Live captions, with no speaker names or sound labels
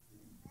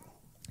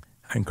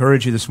I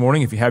encourage you this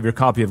morning, if you have your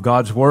copy of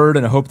God's Word,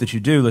 and I hope that you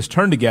do, let's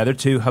turn together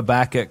to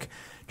Habakkuk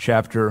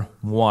chapter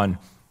 1.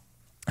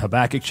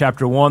 Habakkuk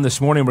chapter 1,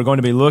 this morning we're going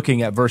to be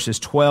looking at verses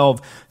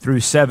 12 through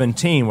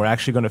 17. We're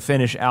actually going to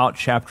finish out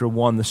chapter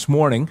 1 this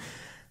morning.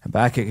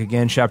 Habakkuk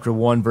again, chapter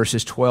 1,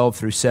 verses 12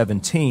 through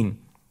 17.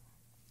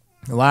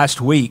 Last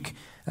week,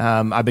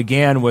 I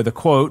began with a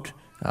quote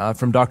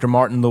from Dr.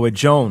 Martin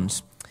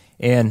Lloyd-Jones.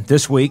 And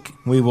this week,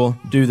 we will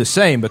do the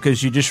same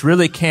because you just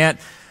really can't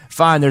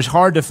there's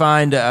hard to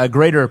find a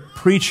greater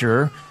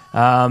preacher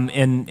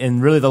in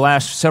really the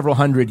last several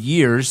hundred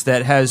years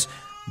that has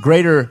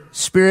greater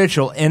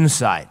spiritual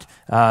insight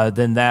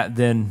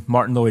than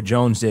Martin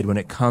Lloyd-Jones did when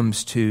it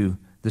comes to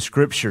the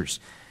Scriptures.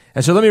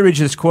 And so let me read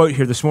you this quote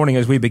here this morning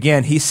as we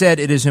begin. He said,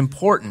 "It is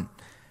important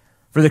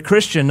for the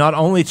Christian not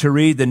only to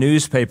read the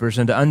newspapers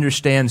and to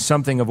understand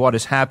something of what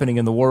is happening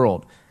in the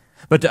world,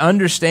 but to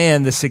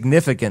understand the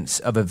significance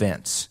of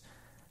events.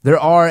 There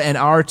are in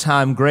our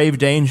time grave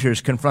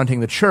dangers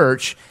confronting the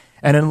church,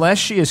 and unless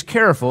she is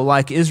careful,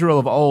 like Israel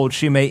of old,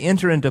 she may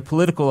enter into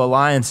political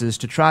alliances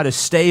to try to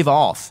stave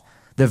off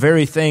the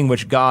very thing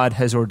which God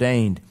has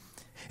ordained.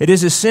 It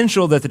is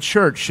essential that the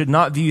church should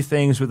not view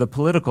things with a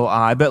political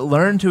eye, but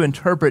learn to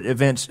interpret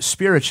events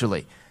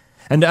spiritually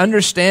and to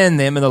understand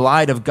them in the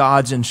light of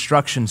God's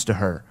instructions to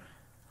her.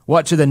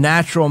 What to the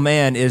natural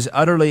man is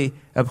utterly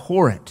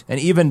abhorrent and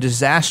even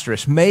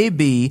disastrous may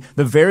be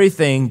the very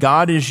thing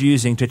God is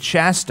using to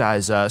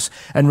chastise us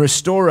and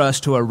restore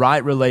us to a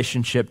right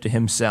relationship to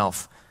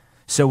Himself.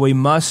 So we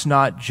must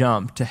not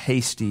jump to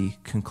hasty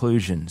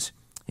conclusions."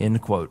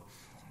 End quote.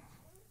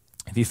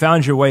 If you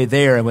found your way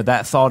there and with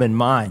that thought in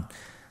mind,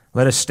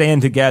 let us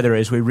stand together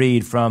as we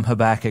read from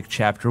Habakkuk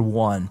chapter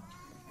 1.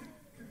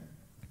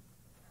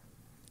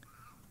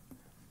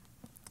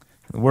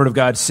 The Word of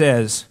God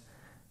says,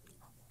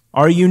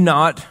 "Are you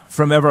not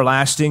from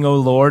everlasting, O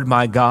Lord,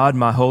 my God,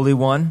 my Holy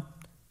One?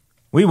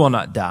 We will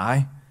not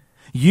die.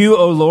 You,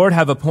 O Lord,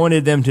 have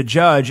appointed them to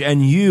judge,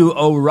 and you,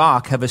 O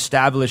Rock, have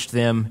established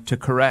them to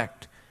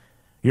correct.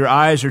 Your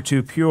eyes are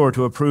too pure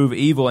to approve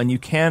evil, and you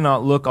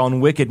cannot look on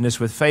wickedness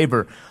with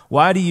favor.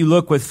 Why do you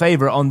look with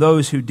favor on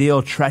those who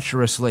deal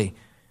treacherously?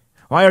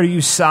 Why are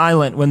you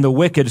silent when the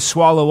wicked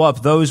swallow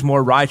up those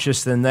more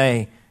righteous than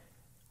they?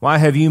 Why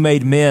have you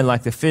made men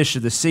like the fish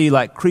of the sea,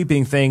 like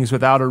creeping things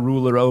without a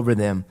ruler over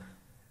them?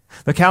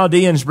 The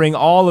Chaldeans bring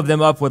all of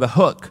them up with a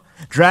hook,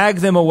 drag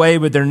them away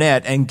with their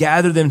net, and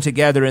gather them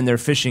together in their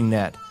fishing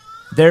net.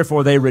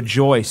 Therefore they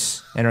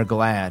rejoice and are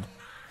glad.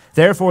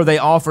 Therefore they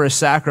offer a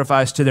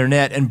sacrifice to their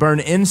net and burn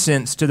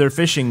incense to their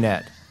fishing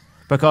net,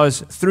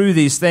 because through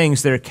these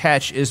things their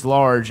catch is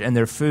large and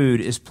their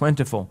food is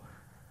plentiful.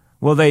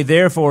 Will they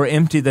therefore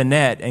empty the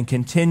net and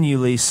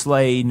continually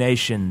slay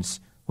nations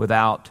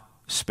without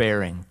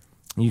sparing?"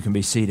 You can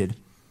be seated.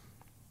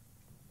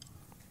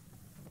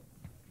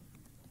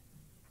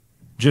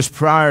 Just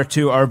prior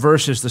to our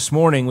verses this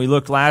morning, we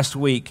looked last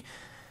week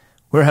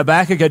where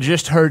Habakkuk had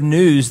just heard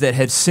news that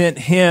had sent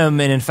him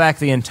and in fact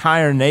the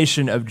entire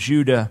nation of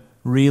Judah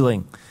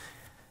reeling.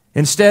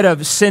 Instead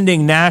of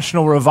sending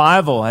national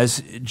revival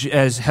as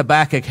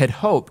Habakkuk had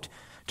hoped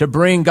to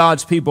bring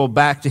God's people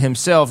back to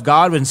Himself,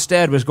 God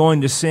instead was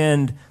going to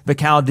send the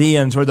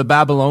Chaldeans or the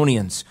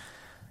Babylonians,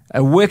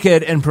 a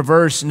wicked and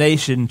perverse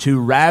nation,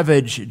 to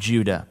ravage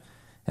Judah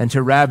and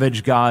to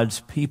ravage God's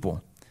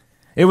people.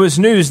 It was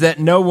news that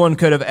no one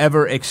could have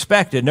ever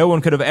expected, no one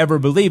could have ever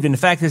believed. In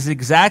fact, this is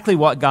exactly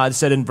what God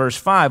said in verse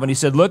 5 when He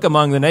said, "Look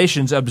among the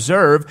nations,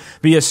 observe,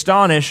 be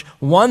astonished,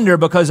 wonder,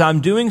 because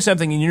I'm doing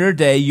something in your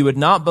day you would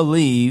not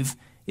believe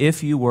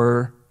if you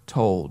were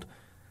told."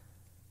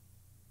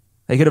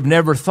 They could have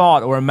never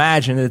thought or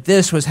imagined that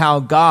this was how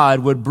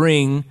God would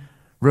bring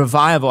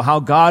revival, how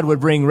God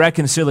would bring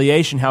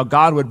reconciliation, how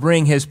God would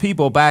bring His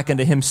people back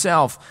into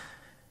Himself.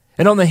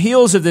 And on the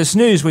heels of this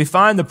news, we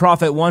find the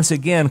prophet once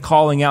again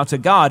calling out to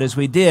God, as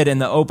we did in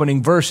the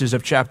opening verses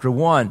of chapter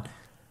 1.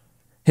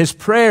 His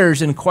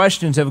prayers and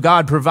questions of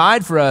God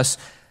provide for us,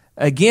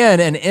 again,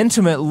 an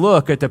intimate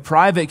look at the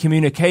private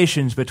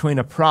communications between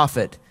a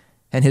prophet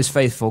and his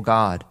faithful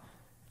God.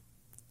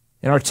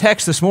 In our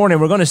text this morning,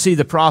 we're going to see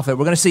the prophet,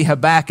 we're going to see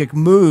Habakkuk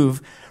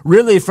move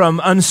really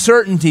from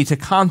uncertainty to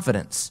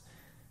confidence.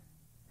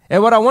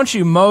 And what I want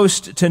you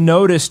most to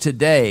notice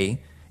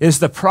today is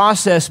the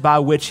process by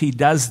which he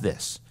does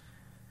this.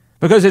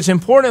 Because it's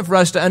important for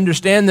us to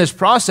understand this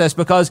process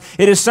because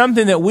it is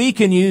something that we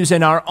can use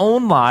in our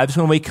own lives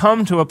when we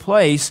come to a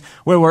place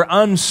where we're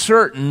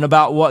uncertain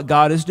about what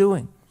God is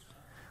doing.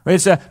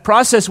 It's a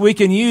process we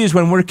can use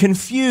when we're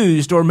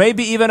confused or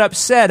maybe even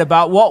upset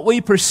about what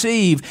we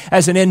perceive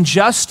as an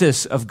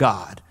injustice of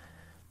God.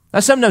 Now,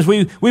 sometimes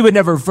we would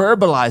never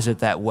verbalize it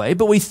that way,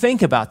 but we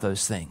think about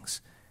those things.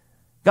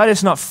 God,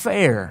 it's not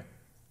fair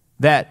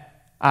that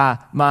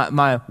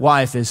my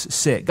wife is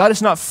sick. God,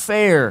 it's not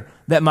fair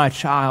that my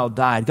child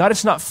died. God,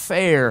 it's not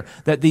fair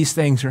that these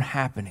things are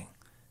happening.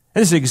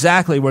 And this is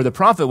exactly where the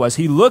prophet was.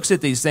 He looks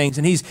at these things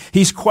and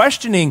he's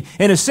questioning,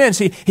 in a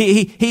sense.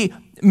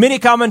 Many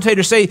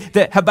commentators say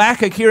that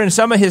Habakkuk here in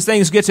some of his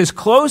things gets as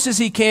close as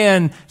he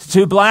can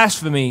to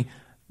blasphemy,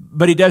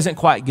 but he doesn't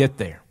quite get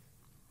there.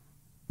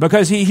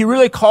 Because he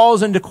really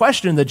calls into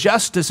question the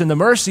justice and the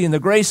mercy and the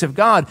grace of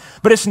God.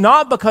 But it's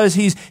not because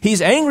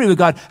he's angry with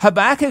God.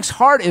 Habakkuk's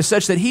heart is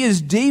such that he is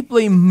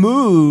deeply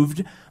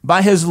moved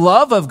by his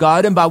love of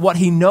God and by what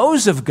he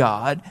knows of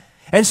God.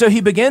 And so he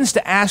begins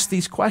to ask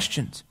these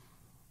questions.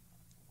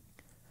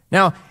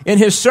 Now, in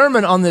his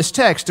sermon on this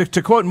text,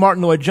 to quote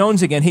Martin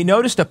Lloyd-Jones again, he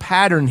noticed a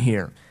pattern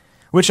here,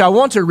 which I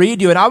want to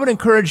read you, and I would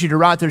encourage you to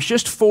write. There's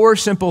just 4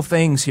 simple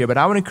things here, but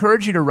I would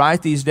encourage you to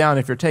write these down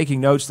if you're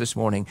taking notes this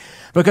morning,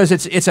 because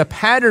it's a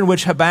pattern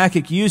which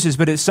Habakkuk uses,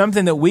 but it's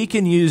something that we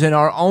can use in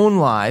our own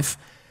life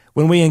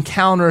when we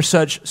encounter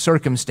such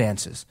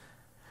circumstances.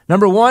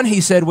 Number 1,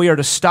 he said we are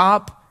to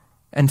stop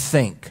and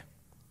think.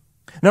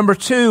 Number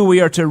 2,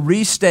 we are to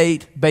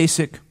restate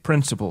basic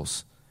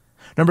principles.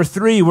 Number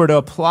 3, we're to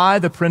apply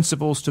the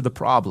principles to the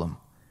problem.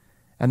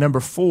 And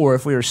number 4,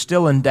 if we are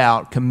still in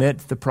doubt, commit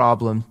the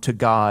problem to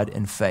God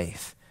in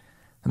faith.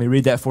 Let me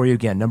read that for you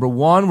again. Number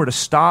 1, we're to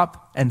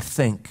stop and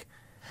think.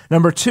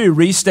 Number 2,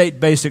 restate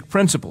basic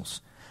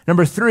principles.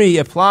 Number 3,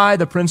 apply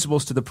the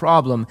principles to the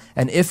problem.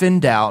 And if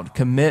in doubt,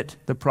 commit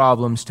the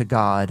problems to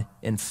God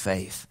in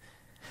faith.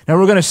 Now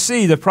we're going to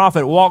see the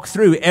prophet walk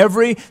through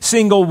every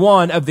single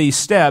one of these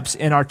steps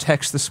in our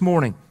text this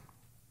morning.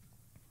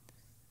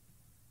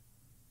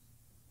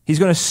 He's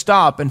going to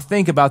stop and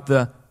think about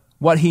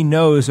what he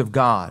knows of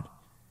God.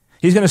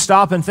 He's going to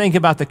stop and think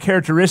about the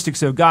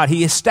characteristics of God.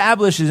 He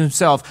establishes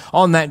himself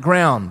on that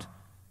ground,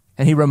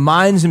 and he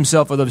reminds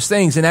himself of those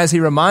things. And as he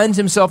reminds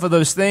himself of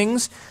those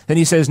things, then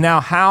he says, now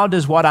how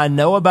does what I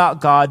know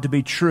about God to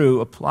be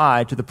true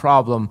apply to the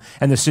problem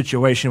and the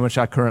situation which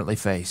I currently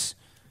face?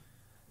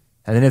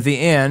 And then at the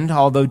end,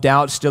 although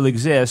doubts still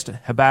exist,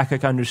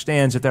 Habakkuk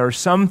understands that there are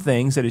some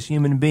things that as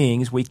human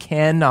beings we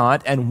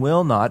cannot and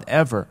will not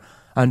ever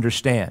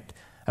understand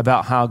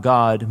about how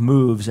God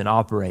moves and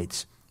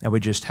operates, and we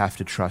just have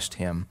to trust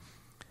him.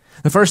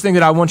 The first thing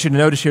that I want you to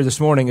notice here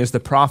this morning is the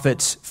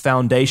prophet's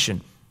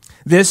foundation.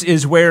 This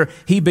is where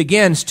he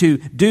begins to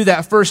do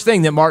that first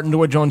thing that Martin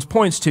Lloyd-Jones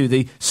points to,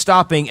 the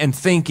stopping and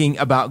thinking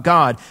about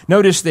God.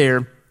 Notice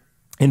there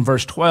in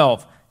verse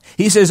 12,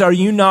 he says, "Are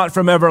you not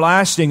from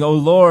everlasting, O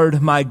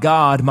Lord, my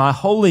God, my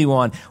Holy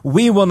One?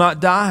 We will not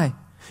die.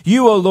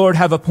 You, O Lord,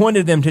 have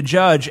appointed them to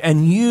judge,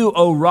 and you,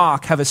 O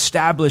Rock, have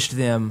established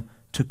them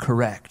to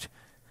correct."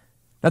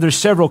 Now, there's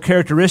several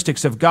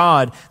characteristics of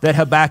God that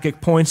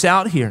Habakkuk points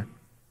out here.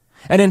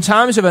 And in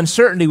times of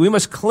uncertainty, we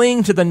must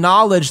cling to the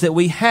knowledge that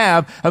we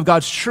have of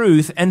God's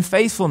truth and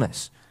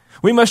faithfulness.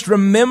 We must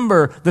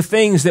remember the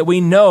things that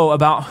we know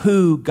about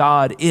who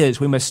God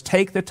is. We must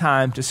take the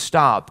time to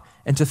stop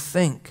and to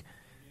think.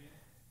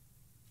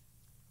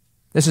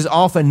 This is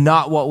often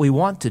not what we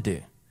want to do,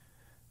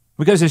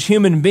 because as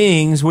human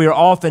beings, we are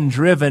often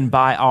driven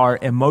by our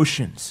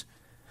emotions.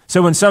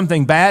 So when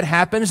something bad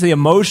happens, the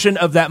emotion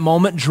of that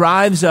moment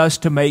drives us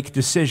to make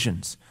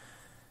decisions.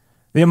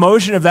 The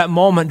emotion of that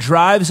moment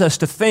drives us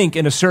to think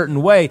in a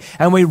certain way,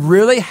 and we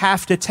really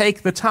have to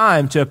take the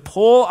time to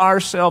pull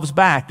ourselves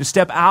back, to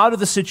step out of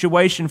the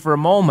situation for a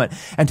moment,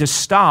 and to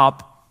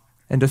stop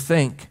and to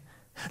think.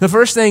 The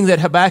first thing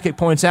that Habakkuk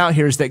points out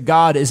here is that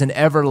God is an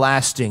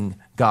everlasting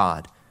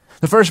God.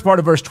 The first part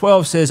of verse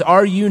 12 says,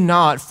 "Are you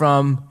not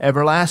from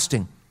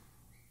everlasting?"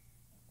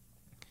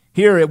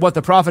 Here, what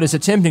the prophet is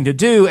attempting to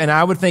do, and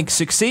I would think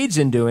succeeds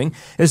in doing,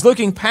 is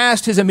looking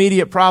past his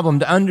immediate problem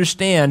to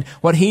understand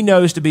what he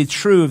knows to be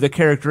true of the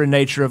character and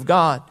nature of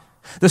God.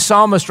 The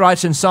psalmist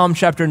writes in Psalm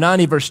chapter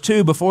 90, verse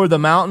 2, "Before the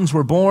mountains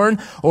were born,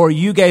 or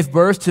you gave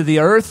birth to the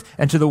earth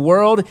and to the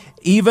world,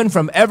 even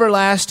from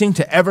everlasting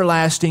to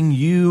everlasting,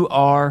 you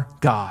are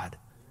God."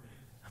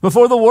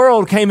 Before the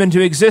world came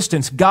into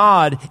existence,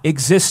 God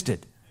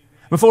existed.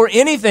 Before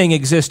anything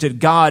existed,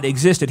 God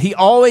existed. He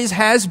always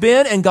has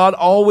been, and God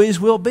always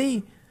will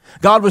be.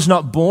 God was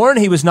not born.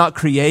 He was not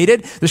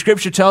created. The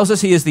Scripture tells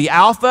us He is the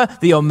Alpha,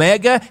 the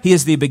Omega. He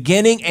is the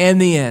beginning and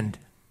the end.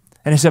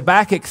 And as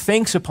Habakkuk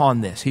thinks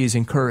upon this, he is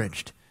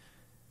encouraged.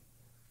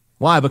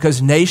 Why?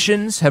 Because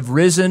nations have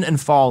risen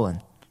and fallen.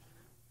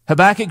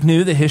 Habakkuk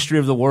knew the history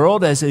of the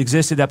world as it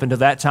existed up until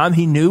that time.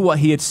 He knew what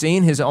he had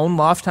seen his own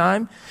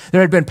lifetime.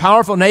 There had been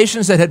powerful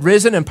nations that had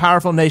risen and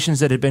powerful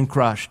nations that had been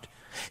crushed.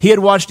 He had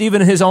watched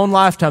even in his own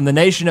lifetime the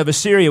nation of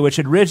Assyria, which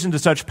had risen to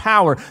such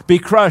power, be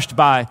crushed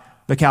by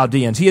the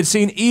Chaldeans. He had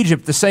seen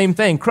Egypt, the same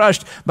thing,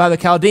 crushed by the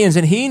Chaldeans,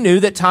 and he knew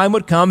that time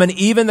would come and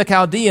even the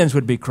Chaldeans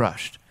would be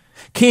crushed.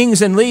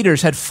 Kings and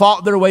leaders had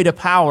fought their way to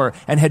power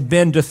and had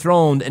been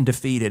dethroned and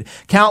defeated.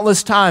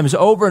 Countless times,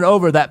 over and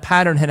over, that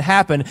pattern had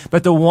happened,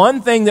 but the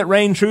one thing that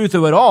reigned true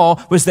through it all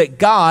was that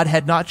God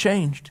had not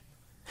changed.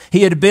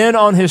 He had been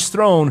on his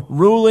throne,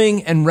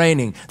 ruling and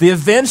reigning. The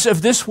events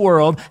of this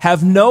world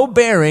have no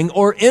bearing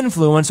or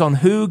influence on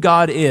who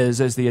God is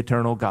as the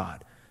eternal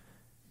God.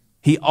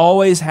 He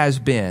always has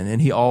been,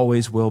 and he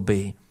always will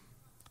be.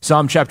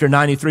 Psalm chapter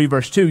 93,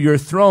 verse 2, "Your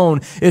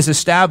throne is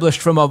established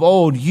from of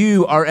old.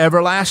 You are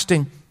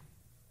everlasting."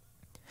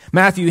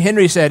 Matthew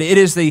Henry said, "It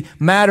is the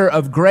matter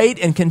of great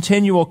and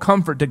continual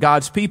comfort to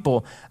God's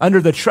people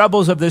under the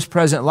troubles of this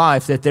present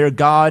life that their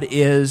God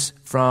is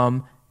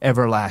from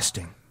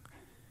everlasting."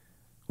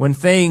 When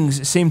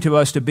things seem to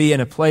us to be in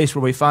a place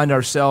where we find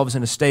ourselves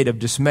in a state of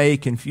dismay,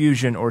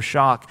 confusion, or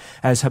shock,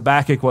 as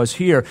Habakkuk was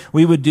here,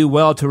 we would do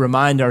well to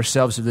remind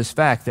ourselves of this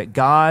fact that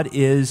God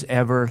is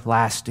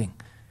everlasting.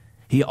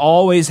 He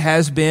always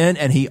has been,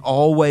 and He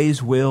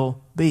always will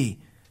be.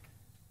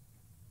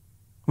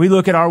 We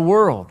look at our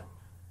world,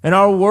 and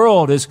our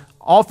world is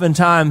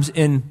oftentimes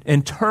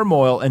in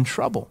turmoil and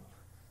trouble.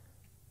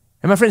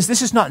 And my friends,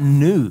 this is not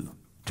new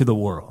to the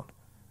world.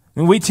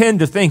 And we tend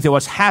to think that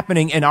what's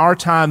happening in our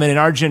time and in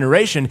our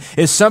generation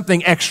is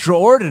something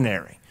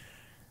extraordinary.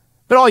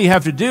 But all you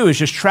have to do is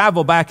just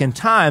travel back in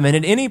time, and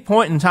at any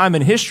point in time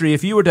in history,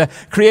 if you were to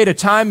create a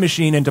time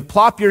machine and to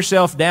plop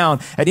yourself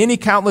down at any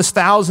countless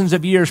thousands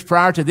of years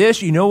prior to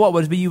this, you know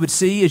what you would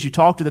see as you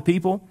talk to the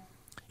people?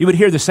 You would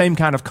hear the same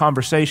kind of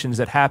conversations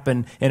that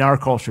happen in our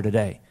culture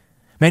today.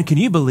 Man, can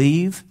you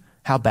believe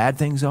how bad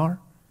things are?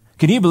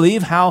 Can you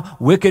believe how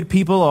wicked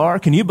people are?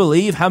 Can you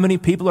believe how many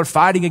people are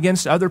fighting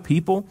against other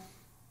people?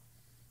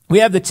 We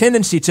have the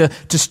tendency to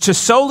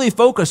solely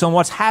focus on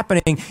what's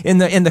happening in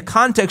the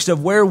context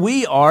of where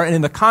we are and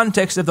in the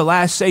context of the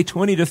last, say,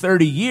 20 to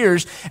 30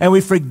 years, and we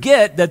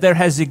forget that there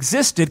has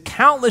existed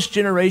countless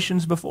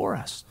generations before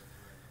us.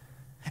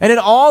 And in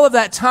all of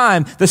that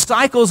time, the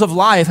cycles of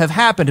life have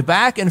happened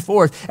back and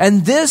forth,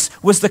 and this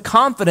was the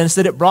confidence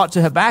that it brought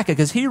to Habakkuk,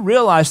 as he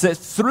realized that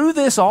through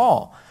this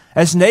all,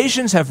 as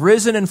nations have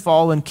risen and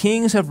fallen,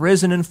 kings have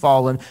risen and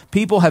fallen,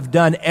 people have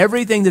done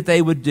everything that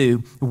they would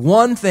do,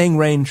 one thing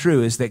reigned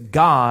true, is that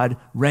God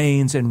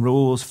reigns and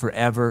rules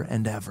forever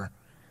and ever.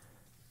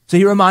 So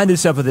he reminded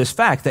himself of this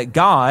fact, that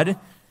God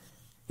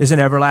is an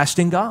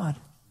everlasting God.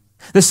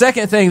 The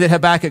second thing that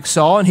Habakkuk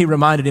saw, and he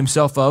reminded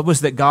himself of,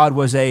 was that God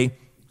was a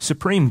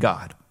supreme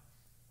God.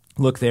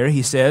 Look there,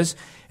 he says,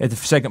 at the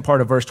second part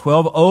of verse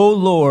 12, "O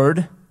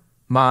Lord,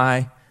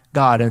 my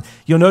God." And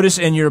you'll notice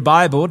in your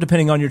Bible,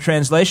 depending on your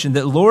translation,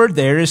 that Lord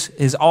there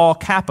is all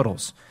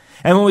capitals.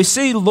 And when we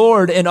see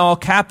Lord in all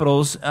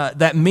capitals,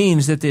 that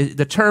means that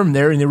the term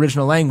there in the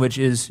original language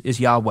is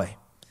Yahweh.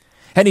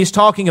 And he's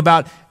talking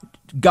about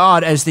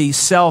God as the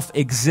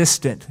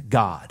self-existent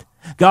God.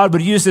 God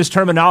would use this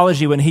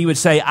terminology when he would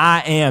say, "I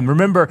am."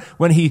 Remember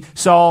when he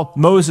saw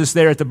Moses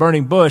there at the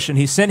burning bush and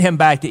he sent him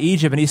back to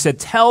Egypt and he said,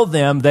 "Tell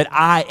them that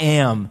I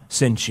am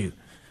sent you."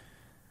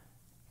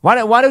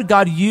 Why did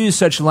God use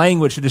such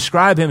language to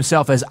describe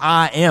himself as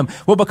I am?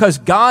 Well, because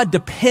God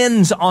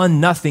depends on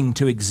nothing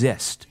to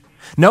exist.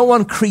 No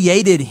one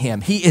created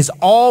him. He is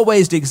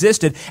always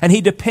existed, and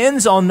he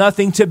depends on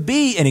nothing to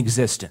be in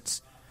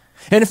existence.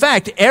 In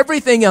fact,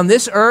 everything on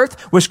this earth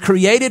was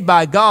created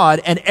by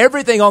God, and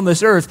everything on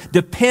this earth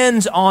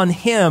depends on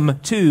him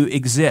to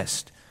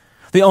exist.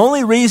 The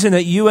only reason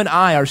that you and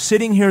I are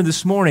sitting here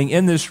this morning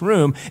in this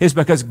room is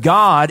because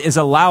God is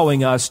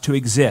allowing us to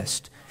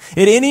exist.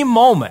 At any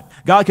moment,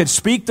 God could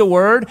speak the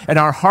word and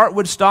our heart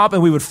would stop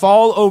and we would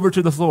fall over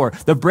to the floor.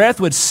 The breath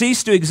would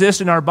cease to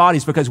exist in our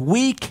bodies because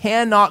we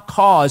cannot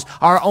cause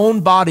our own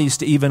bodies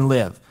to even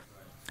live.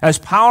 As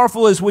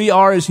powerful as we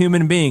are as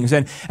human beings,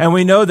 and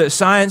we know that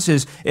science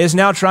is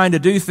now trying to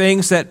do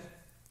things that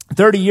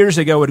 30 years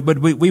ago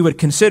we would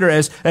consider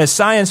as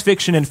science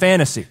fiction and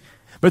fantasy.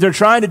 But they're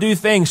trying to do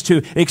things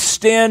to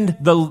extend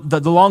the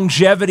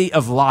longevity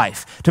of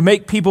life, to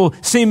make people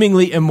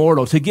seemingly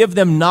immortal, to give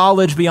them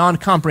knowledge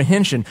beyond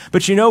comprehension.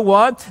 But you know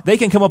what? They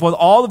can come up with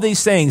all of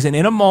these things, and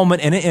in a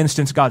moment, in an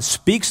instance, God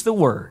speaks the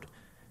word,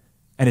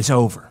 and it's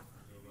over.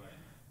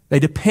 They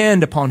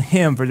depend upon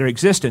him for their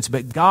existence,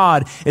 but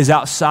God is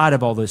outside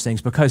of all those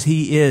things because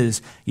he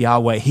is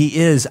Yahweh. He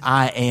is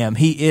I am.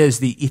 He is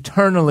the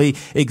eternally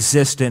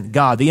existent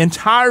God. The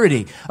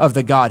entirety of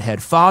the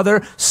Godhead,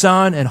 Father,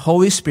 Son, and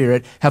Holy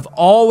Spirit, have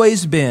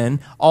always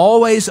been,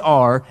 always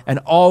are, and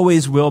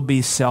always will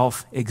be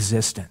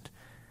self-existent.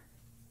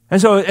 And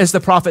so as the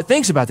prophet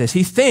thinks about this,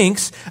 he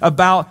thinks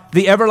about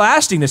the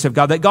everlastingness of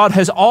God, that God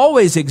has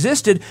always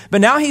existed, but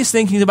now he's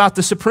thinking about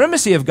the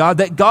supremacy of God,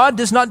 that God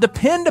does not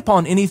depend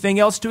upon anything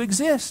else to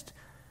exist.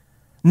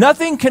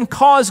 Nothing can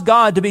cause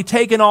God to be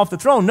taken off the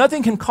throne.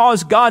 Nothing can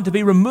cause God to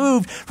be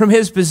removed from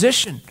his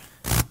position.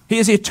 He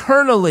is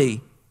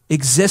eternally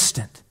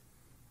existent.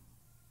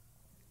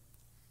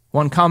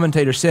 One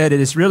commentator said it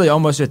is really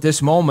almost at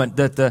this moment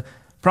that the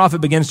prophet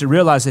begins to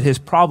realize that his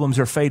problems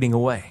are fading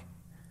away.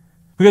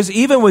 Because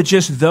even with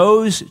just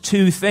those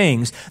two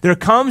things, there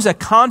comes a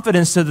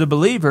confidence to the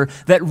believer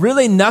that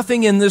really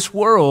nothing in this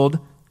world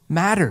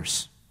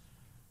matters.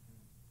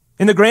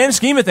 In the grand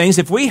scheme of things,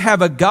 if we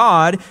have a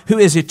God who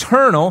is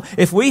eternal,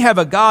 if we have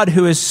a God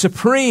who is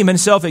supreme in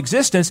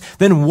self-existence,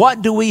 then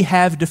what do we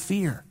have to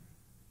fear?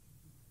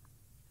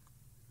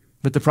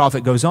 But the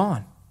prophet goes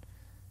on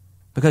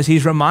because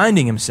he's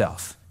reminding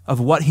himself of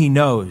what he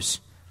knows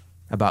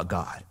about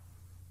God.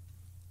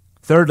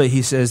 Thirdly,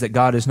 he says that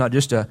God is not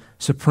just a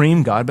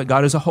supreme God, but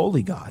God is a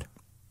holy God.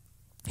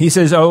 He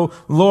says, "O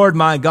Lord,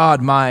 my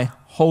God, my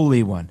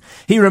Holy One."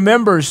 He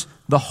remembers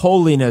the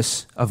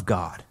holiness of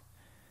God.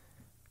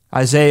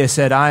 Isaiah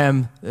said, I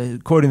am,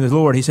 quoting the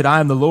Lord, he said, I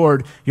am the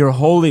Lord, your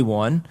Holy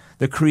One,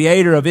 the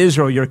Creator of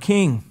Israel, your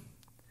King.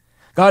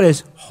 God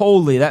is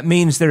holy. That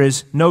means there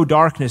is no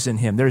darkness in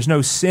Him. There is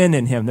no sin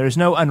in Him. There is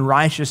no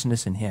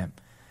unrighteousness in Him.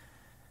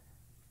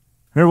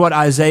 Remember what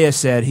Isaiah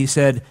said? He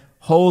said,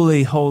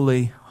 holy,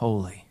 holy,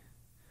 holy.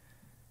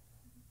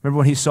 Remember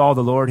when he saw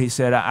the Lord, he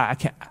said,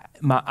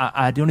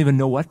 I don't even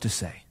know what to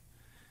say.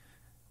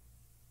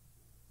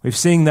 We've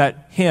seen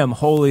that hymn,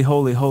 holy,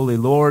 holy, holy,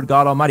 Lord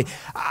God Almighty.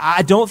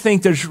 I don't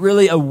think there's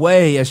really a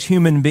way as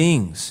human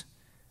beings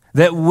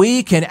that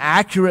we can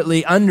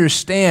accurately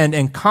understand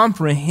and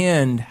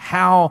comprehend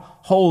how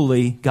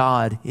holy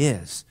God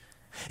is.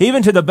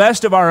 Even to the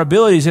best of our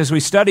abilities as we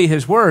study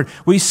His Word,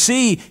 we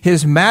see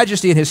His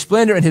majesty and His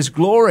splendor and His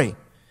glory.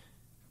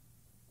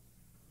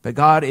 But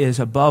God is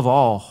above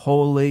all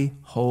holy,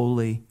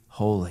 holy,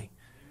 holy.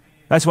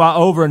 That's why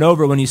over and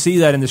over when you see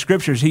that in the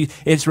Scriptures,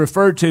 it's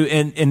referred to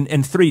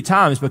in 3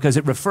 times because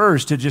it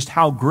refers to just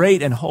how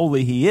great and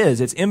holy He is.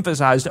 It's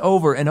emphasized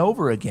over and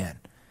over again.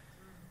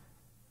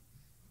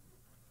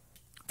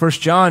 1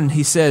 John,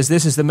 he says,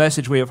 this is the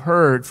message we have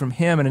heard from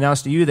Him and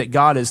announced to you that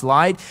God is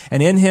light,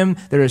 and in Him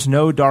there is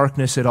no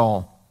darkness at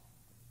all.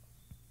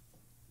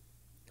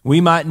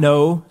 We might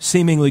know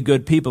seemingly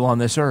good people on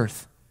this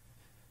earth,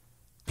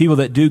 people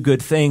that do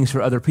good things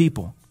for other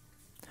people.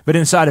 But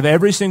inside of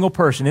every single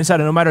person, inside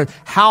of no matter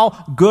how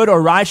good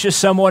or righteous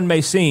someone may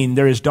seem,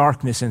 there is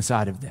darkness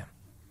inside of them.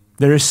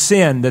 There is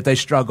sin that they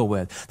struggle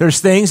with. There's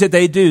things that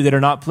they do that are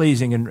not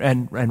pleasing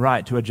and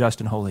right to a just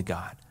and holy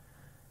God.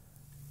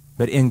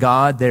 But in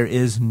God, there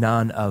is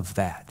none of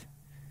that.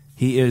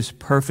 He is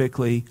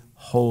perfectly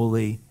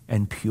holy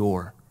and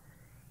pure.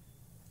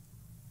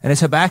 And as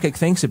Habakkuk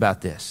thinks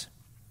about this,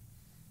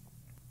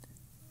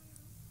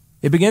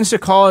 it begins to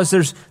cause,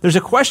 there's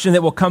a question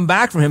that will come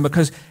back from him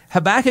because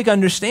Habakkuk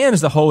understands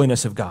the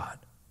holiness of God.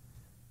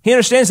 He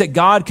understands that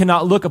God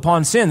cannot look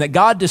upon sin, that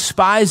God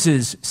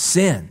despises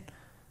sin.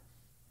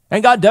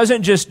 And God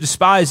doesn't just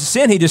despise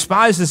sin, He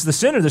despises the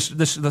sinner.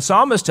 The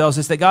psalmist tells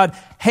us that God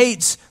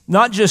hates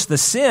not just the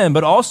sin,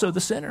 but also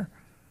the sinner.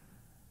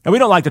 And we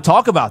don't like to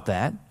talk about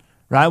that,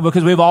 right?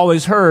 Because we've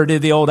always heard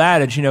the old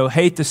adage,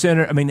 hate the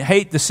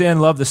sin,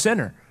 love the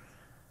sinner.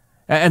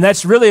 And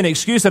that's really an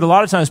excuse that a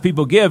lot of times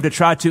people give to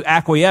try to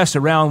acquiesce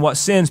around what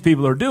sins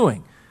people are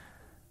doing.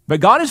 But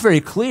God is very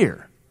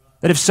clear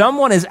that if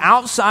someone is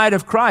outside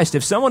of Christ,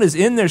 if someone is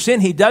in their sin,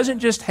 He doesn't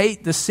just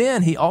hate the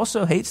sin, He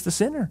also hates the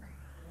sinner.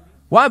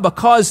 Why?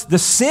 Because the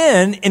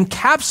sin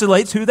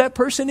encapsulates who that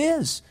person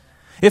is.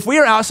 If we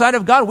are outside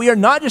of God, we are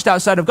not just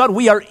outside of God,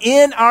 we are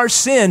in our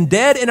sin,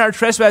 dead in our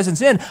trespass and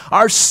sin.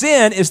 Our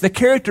sin is the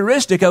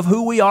characteristic of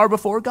who we are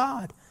before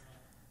God.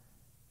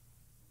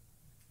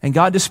 And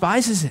God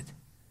despises it.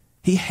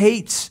 He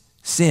hates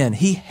sin.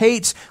 He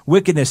hates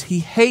wickedness. He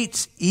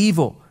hates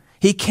evil.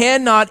 He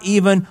cannot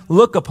even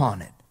look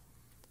upon it.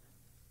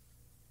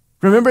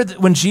 Remember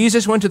when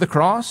Jesus went to the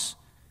cross?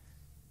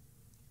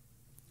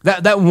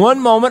 That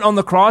one moment on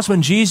the cross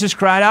when Jesus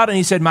cried out and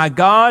He said, my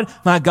God,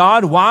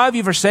 why have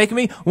you forsaken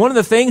me? One of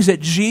the things that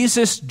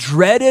Jesus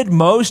dreaded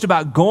most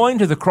about going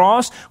to the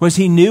cross was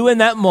He knew in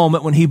that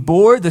moment when He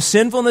bore the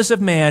sinfulness of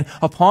man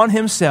upon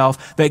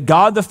Himself that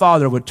God the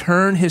Father would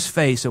turn His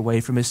face away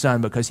from His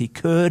Son because He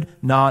could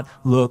not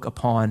look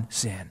upon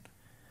sin.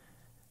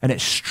 And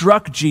it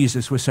struck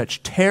Jesus with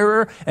such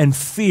terror and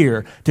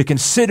fear to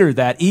consider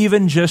that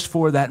even just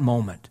for that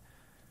moment.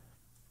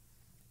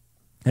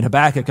 And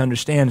Habakkuk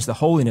understands the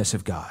holiness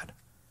of God.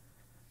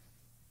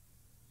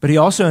 But he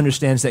also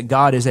understands that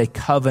God is a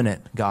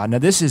covenant God. Now,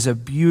 this is a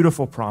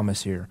beautiful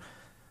promise here.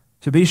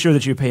 So be sure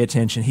that you pay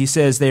attention. He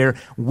says there,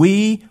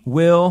 we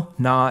will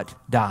not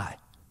die.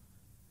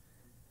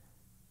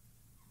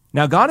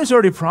 Now, God has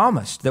already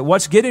promised that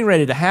what's getting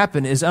ready to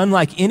happen is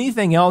unlike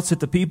anything else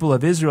that the people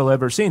of Israel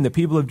ever seen, the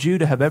people of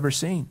Judah have ever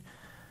seen.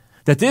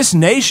 That this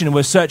nation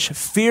with such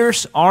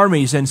fierce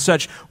armies and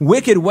such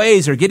wicked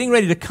ways are getting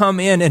ready to come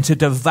in and to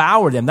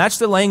devour them. That's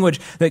the language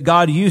that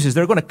God uses.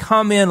 They're going to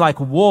come in like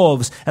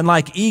wolves and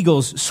like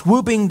eagles,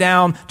 swooping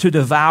down to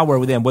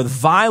devour them with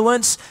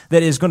violence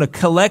that is going to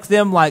collect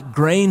them like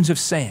grains of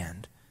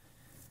sand.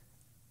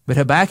 But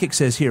Habakkuk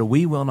says here,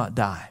 we will not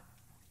die.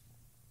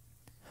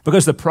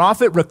 Because the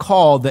prophet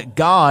recalled that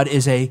God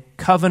is a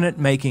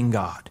covenant-making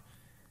God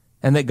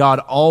and that God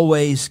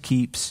always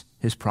keeps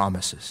His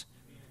promises.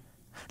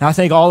 Now, I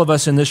think all of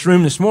us in this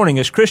room this morning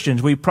as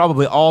Christians, we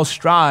probably all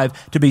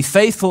strive to be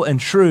faithful and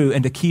true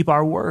and to keep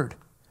our word.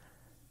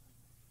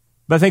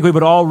 But I think we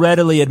would all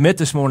readily admit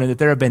this morning that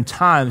there have been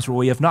times where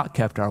we have not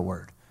kept our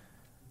word.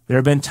 There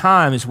have been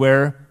times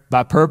where,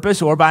 by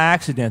purpose or by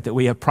accident, that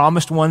we have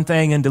promised one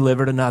thing and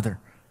delivered another.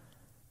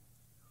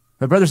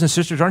 But brothers and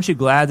sisters, aren't you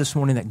glad this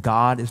morning that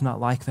God is not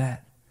like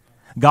that?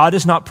 God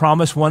does not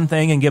promise one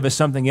thing and give us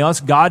something else.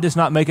 God does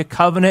not make a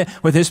covenant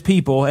with His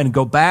people and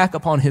go back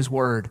upon His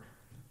word.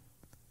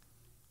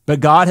 But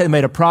God had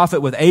made a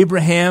prophet with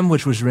Abraham,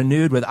 which was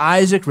renewed with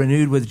Isaac,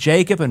 renewed with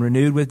Jacob, and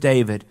renewed with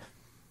David.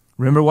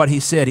 Remember what he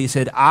said. He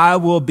said, I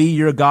will be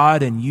your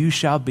God and you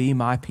shall be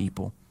my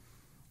people.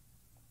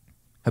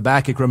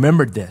 Habakkuk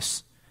remembered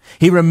this.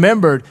 He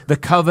remembered the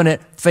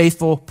covenant,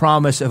 faithful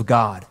promise of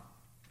God.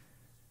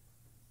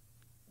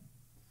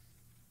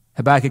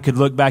 Habakkuk could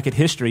look back at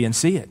history and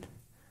see it.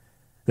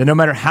 That no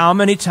matter how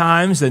many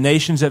times the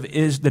nation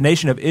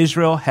of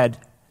Israel had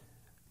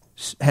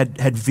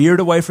veered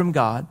away from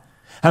God,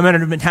 no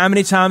matter how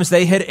many times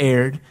they had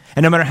erred,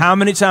 and no matter how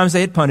many times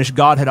they had punished,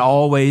 God had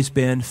always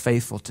been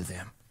faithful to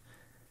them.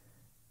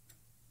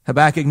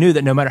 Habakkuk knew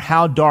that no matter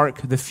how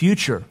dark the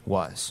future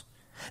was,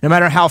 no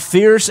matter how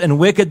fierce and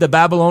wicked the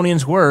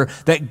Babylonians were,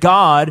 that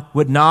God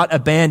would not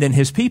abandon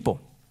his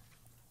people.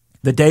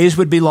 The days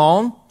would be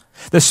long.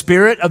 The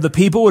spirit of the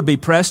people would be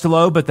pressed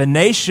low, but the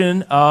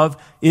nation of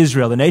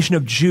Israel, the nation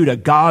of Judah,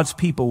 God's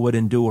people would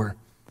endure.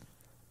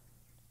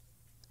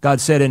 God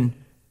said in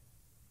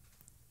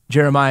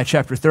Jeremiah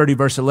chapter 30,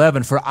 verse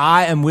 11, For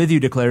I am with you,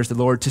 declares the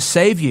Lord, to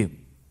save you.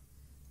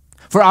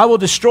 For I will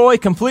destroy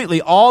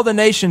completely all the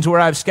nations where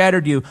I have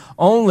scattered you,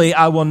 only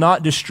I will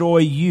not destroy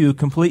you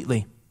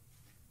completely.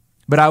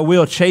 But I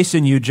will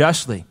chasten you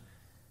justly,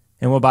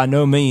 and will by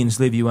no means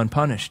leave you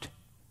unpunished.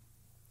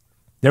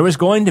 There was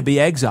going to be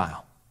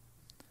exile.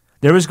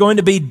 There was going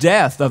to be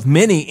death of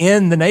many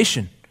in the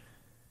nation.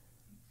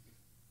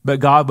 But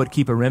God would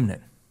keep a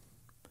remnant.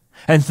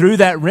 And through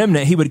that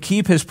remnant, he would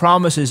keep his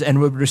promises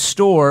and would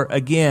restore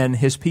again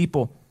his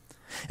people.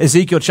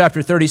 Ezekiel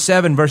chapter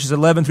 37, verses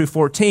 11 through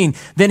 14.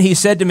 Then he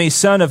said to me,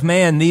 Son of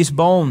man, these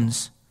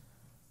bones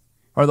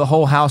are the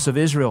whole house of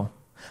Israel.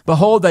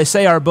 Behold, they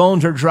say, our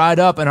bones are dried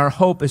up and our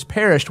hope is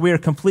perished. We are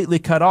completely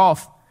cut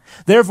off.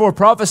 Therefore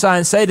prophesy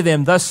and say to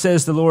them, Thus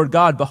says the Lord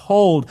God,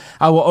 Behold,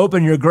 I will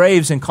open your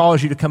graves and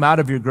cause you to come out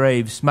of your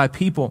graves, my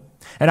people,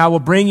 and I will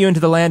bring you into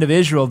the land of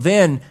Israel.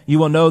 Then you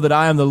will know that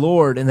I am the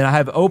Lord, and that I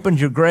have opened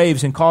your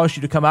graves and caused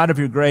you to come out of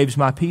your graves,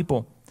 my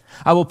people.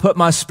 I will put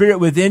my spirit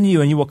within you,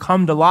 and you will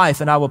come to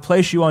life, and I will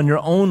place you on your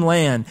own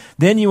land.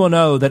 Then you will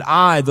know that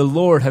I, the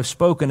Lord, have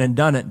spoken and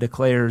done it,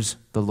 declares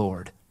the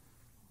Lord.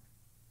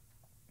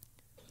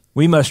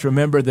 We must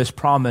remember this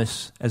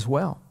promise as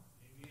well.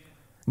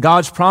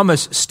 God's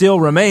promise still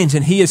remains,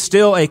 and he is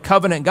still a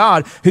covenant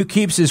God who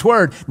keeps his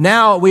word.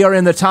 Now we are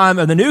in the time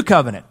of the new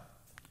covenant.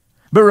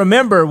 But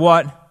remember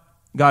what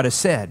God has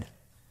said.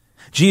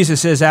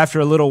 Jesus says, after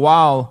a little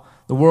while,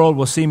 the world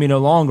will see me no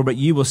longer, but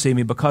you will see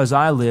me. Because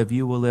I live,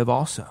 you will live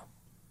also.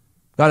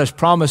 God has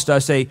promised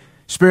us a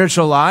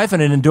spiritual life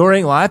and an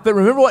enduring life. But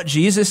remember what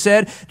Jesus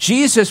said?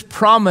 Jesus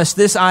promised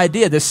this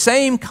idea, the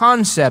same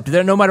concept,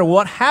 that no matter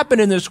what happened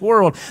in this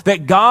world,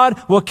 that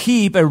God will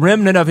keep a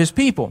remnant of his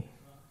people.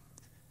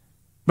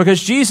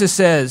 Because Jesus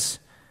says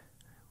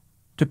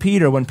to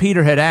Peter, when he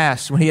had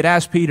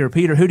asked Peter,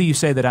 Peter, who do you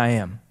say that I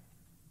am?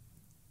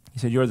 He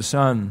said, you're the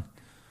Son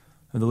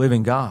of the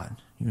living God.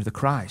 You're the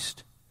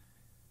Christ.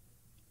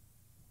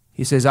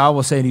 He says, I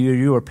will say to you,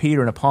 you are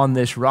Peter, and upon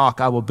this rock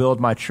I will build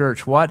my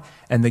church. What?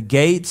 And the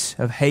gates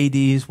of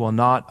Hades will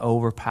not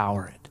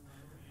overpower it.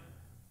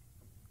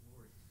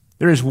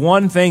 There is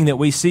one thing that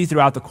we see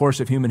throughout the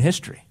course of human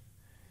history.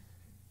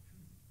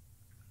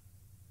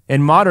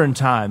 In modern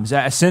times,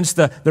 since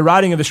the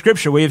writing of the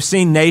Scripture, we have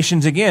seen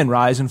nations again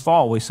rise and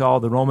fall. We saw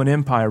the Roman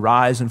Empire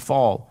rise and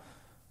fall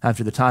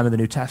after the time of the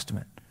New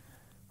Testament.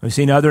 We've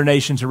seen other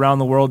nations around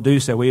the world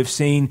do so. We have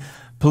seen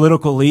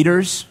political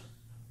leaders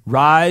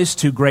rise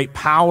to great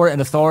power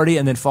and authority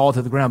and then fall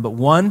to the ground. But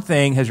one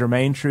thing has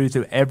remained true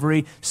through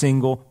every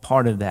single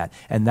part of that,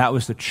 and that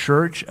was the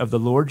church of the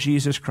Lord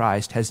Jesus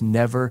Christ has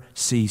never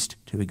ceased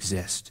to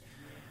exist.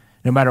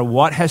 No matter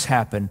what has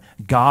happened,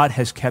 God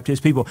has kept his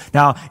people.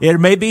 Now, there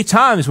may be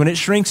times when it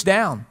shrinks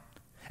down,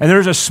 and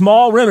there's a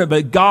small remnant,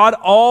 but God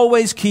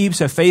always keeps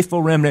a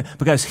faithful remnant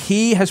because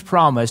he has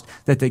promised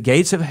that the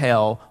gates of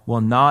hell will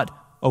not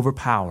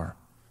overpower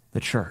the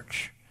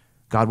church.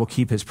 God will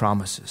keep his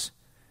promises.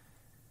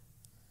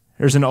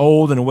 There's an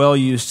old and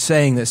well-used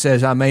saying that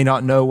says, I may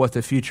not know what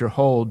the future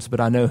holds, but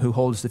I know who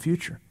holds the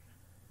future.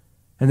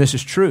 And this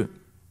is true.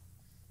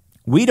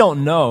 We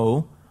don't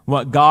know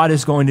what God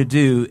is going to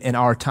do in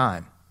our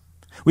time.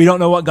 We don't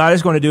know what God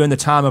is going to do in the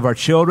time of our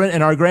children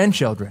and our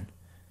grandchildren.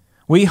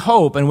 We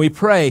hope and we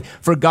pray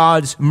for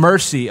God's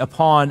mercy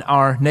upon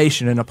our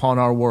nation and upon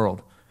our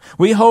world.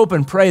 We hope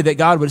and pray that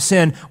God would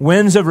send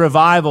winds of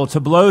revival to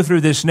blow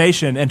through this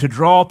nation and to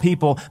draw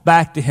people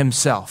back to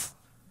himself.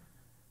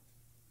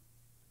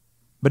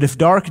 But if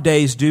dark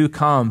days do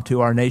come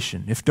to our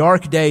nation, if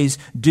dark days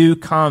do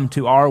come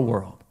to our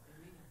world,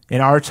 in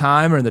our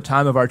time or in the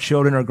time of our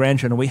children or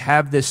grandchildren, we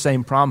have this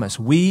same promise.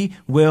 We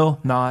will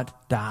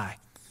not die.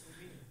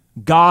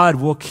 God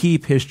will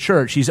keep his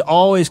church. He's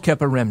always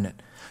kept a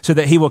remnant so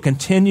that he will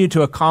continue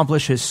to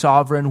accomplish his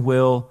sovereign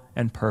will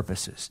and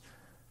purposes.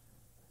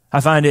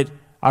 I find it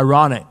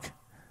ironic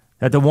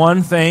that the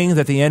one thing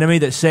that the enemy,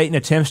 that Satan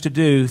attempts to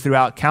do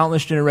throughout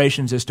countless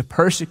generations is to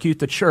persecute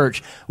the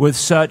church with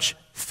such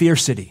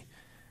fiercity.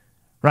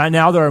 Right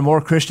now, there are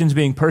more Christians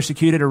being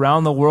persecuted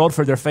around the world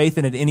for their faith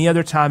than at any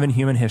other time in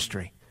human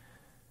history.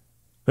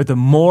 But the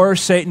more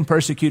Satan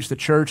persecutes the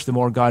church, the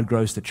more God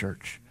grows the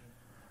church.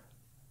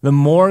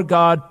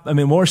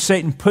 more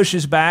Satan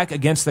pushes back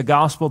against the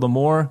gospel, the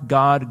more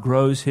God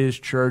grows his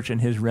church and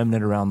his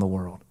remnant around the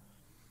world.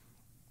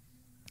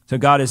 So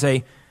God is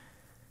a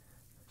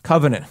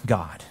covenant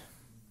God.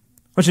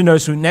 I want you to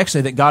notice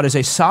nextly that God is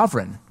a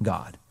sovereign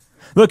God.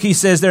 Look, he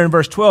says there in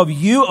verse 12,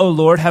 "You, O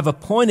Lord, have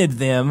appointed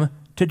them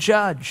to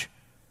judge."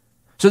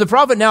 So the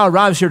prophet now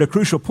arrives here at a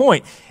crucial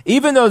point.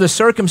 Even though the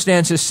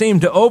circumstances seem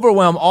to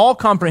overwhelm all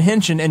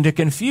comprehension and to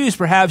confuse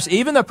perhaps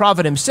even the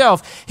prophet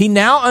himself, he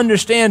now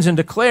understands and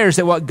declares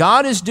that what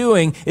God is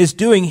doing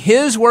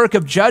his work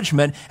of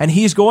judgment, and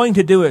he's going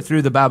to do it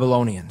through the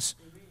Babylonians.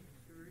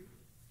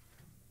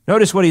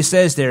 Notice what he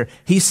says there.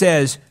 He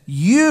says,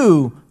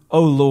 "You,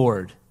 O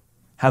Lord,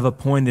 have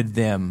appointed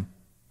them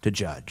to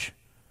judge."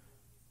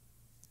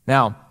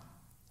 Now,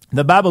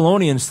 the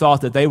Babylonians thought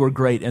that they were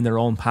great in their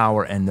own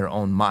power and their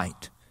own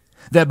might,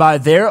 that by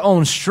their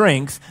own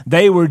strength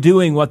they were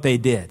doing what they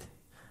did.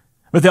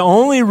 But the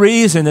only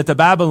reason that the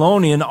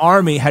Babylonian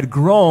army had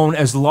grown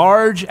as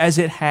large as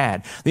it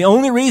had, the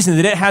only reason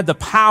that it had the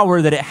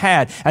power that it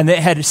had and that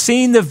it had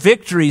seen the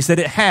victories that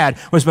it had,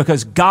 was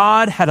because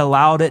God had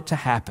allowed it to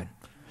happen.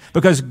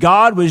 Because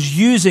God was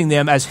using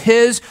them as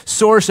his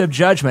source of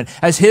judgment,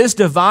 as his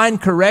divine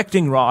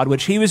correcting rod,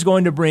 which he was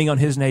going to bring on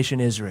his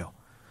nation Israel.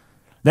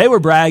 They were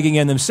bragging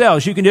in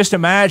themselves. You can just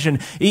imagine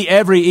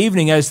every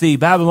evening as the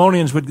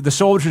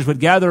soldiers would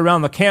gather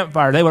around the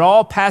campfire, they would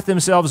all pat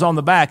themselves on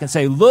the back and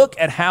say, "Look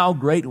at how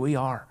great we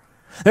are.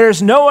 There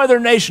is no other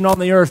nation on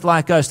the earth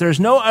like us. There's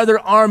no other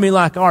army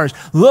like ours.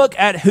 Look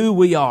at who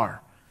we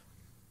are."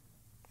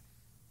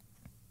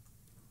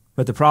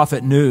 But the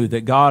prophet knew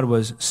that God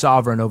was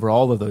sovereign over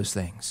all of those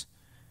things,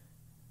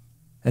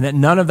 and that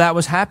none of that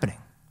was happening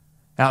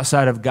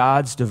outside of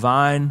God's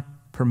divine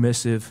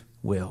permissive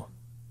will.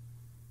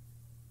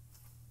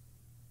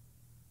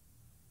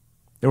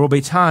 There will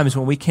be times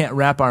when we can't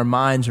wrap our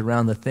minds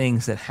around the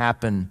things that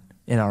happen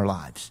in our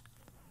lives.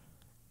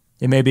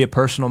 It may be a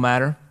personal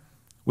matter.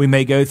 We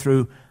may go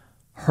through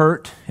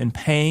hurt and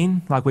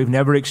pain like we've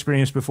never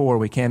experienced before.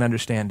 We can't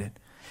understand it.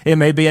 It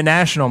may be a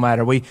national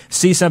matter. We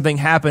see something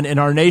happen in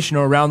our nation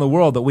or around the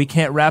world that we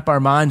can't wrap our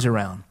minds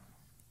around.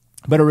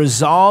 But a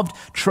resolved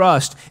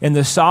trust in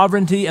the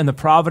sovereignty and the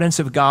providence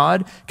of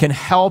God can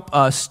help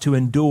us to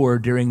endure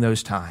during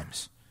those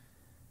times.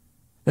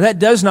 And that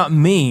does not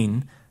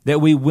mean that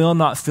we will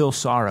not feel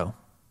sorrow.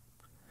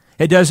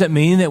 It doesn't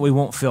mean that we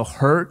won't feel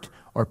hurt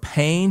or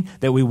pain,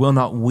 that we will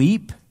not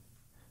weep.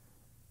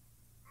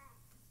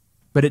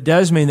 But it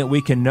does mean that we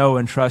can know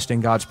and trust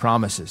in God's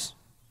promises.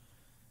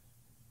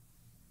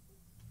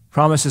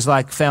 Promises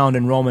like found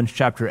in Romans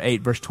chapter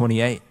 8, verse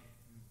 28.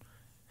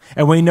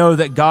 And we know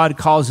that God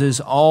causes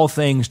all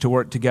things to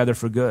work together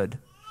for good,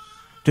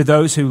 to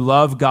those who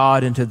love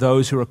God and to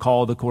those who are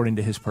called according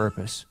to his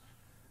purpose.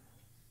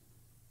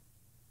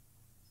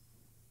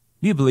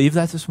 Do you believe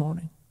that this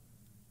morning?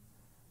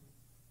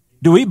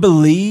 Do we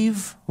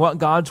believe what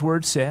God's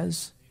word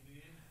says?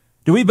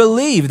 Do we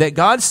believe that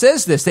God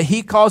says this, that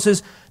he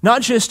causes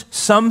not just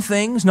some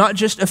things, not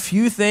just a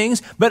few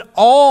things, but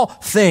all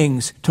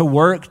things to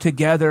work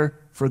together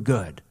for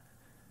good?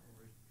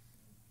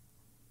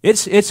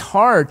 It's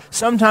hard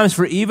sometimes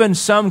for even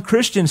some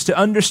Christians to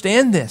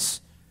understand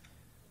this,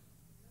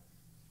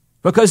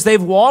 because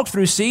they've walked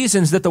through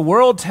seasons that the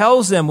world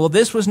tells them, well,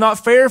 this was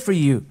not fair for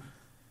you.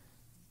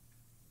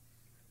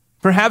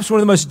 Perhaps one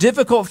of the most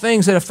difficult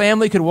things that a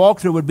family could walk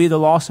through would be the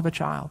loss of a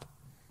child.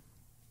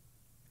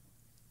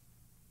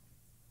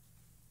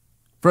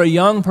 For a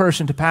young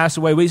person to pass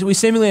away, we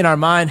seemingly in our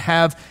mind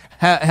have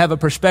a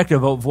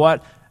perspective of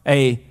what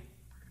a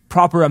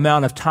proper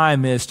amount of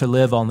time is to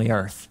live on the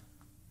earth.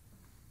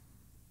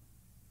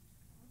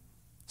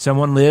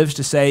 Someone lives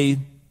to, say,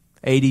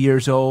 80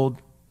 years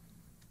old,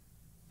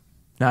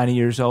 90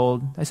 years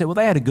old. They say, well,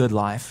 they had a good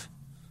life.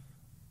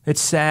 It's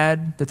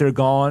sad that they're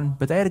gone,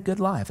 but they had a good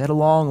life. They had a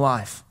long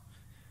life.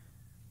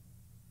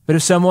 But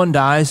if someone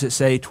dies at,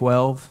 say,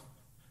 12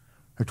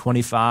 or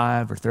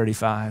 25 or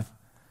 35,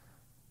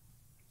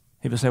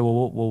 people say,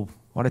 well,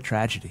 what a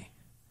tragedy.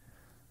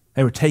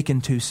 They were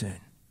taken too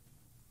soon.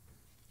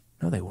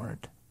 No, they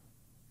weren't.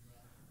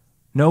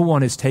 No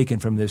one is taken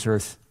from this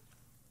earth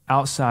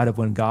outside of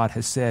when God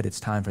has said it's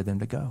time for them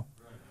to go.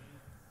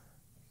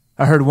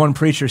 I heard one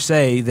preacher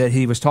say that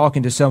he was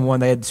talking to someone,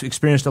 they had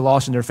experienced a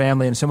loss in their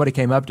family, and somebody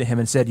came up to him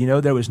and said,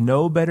 there was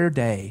no better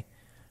day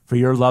for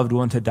your loved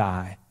one to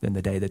die than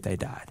the day that they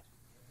died,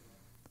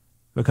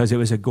 because it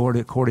was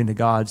according to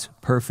God's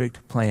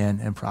perfect plan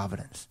and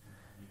providence.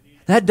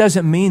 That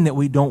doesn't mean that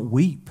we don't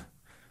weep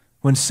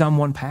when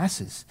someone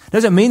passes. It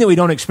doesn't mean that we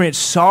don't experience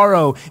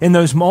sorrow in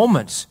those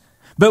moments.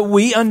 But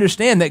we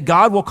understand that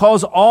God will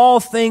cause all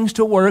things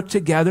to work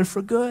together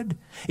for good.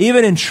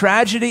 Even in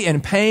tragedy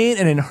and pain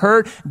and in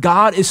hurt,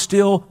 God is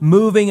still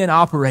moving and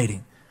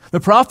operating.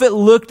 The prophet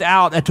looked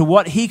out at to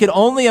what he could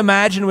only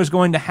imagine was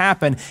going to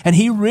happen, and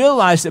he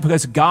realized that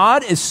because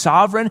God is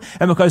sovereign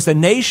and because the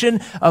nation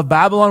of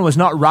Babylon was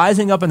not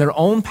rising up in their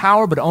own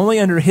power but only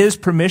under his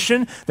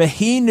permission, that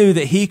he knew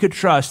that he could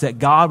trust that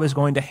God was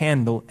going to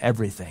handle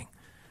everything.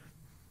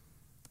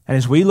 And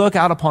as we look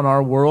out upon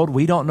our world,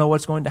 we don't know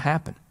what's going to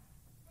happen.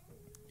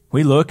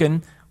 We look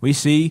and we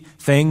see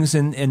things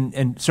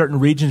in certain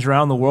regions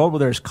around the world where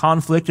there's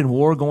conflict and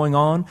war going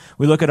on.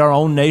 We look at our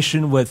own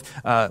nation with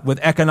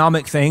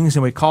economic things,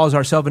 and we cause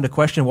ourselves into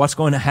question what's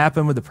going to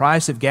happen with the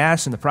price of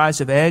gas and the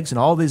price of eggs and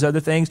all these other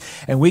things.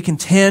 And we can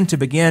tend to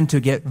begin to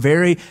get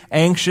very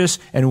anxious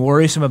and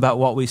worrisome about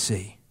what we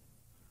see.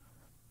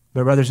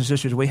 But brothers and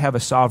sisters, we have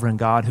a sovereign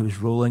God who is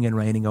ruling and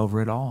reigning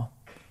over it all.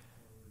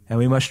 And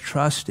we must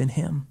trust in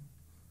Him.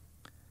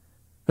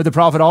 But the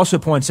prophet also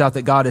points out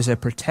that God is a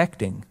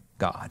protecting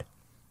God.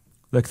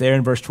 Look there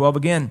in verse 12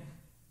 again.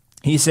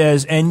 He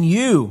says, "And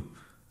you,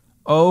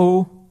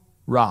 O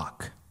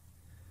rock."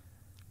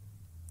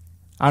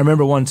 I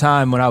remember one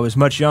time when I was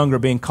much younger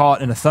being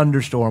caught in a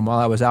thunderstorm while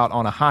I was out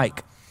on a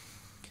hike.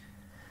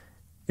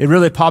 It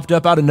really popped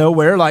up out of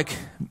nowhere, like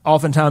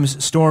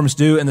oftentimes storms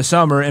do in the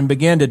summer, and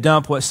began to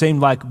dump what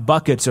seemed like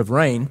buckets of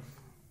rain.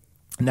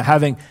 Now,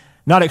 having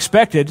not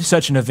expected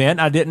such an event,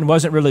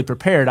 wasn't really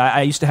prepared.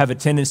 I used to have a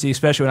tendency,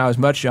 especially when I was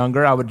much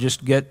younger, I would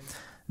just get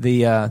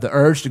the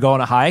urge to go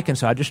on a hike, and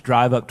so I just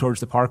drive up towards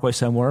the parkway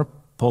somewhere,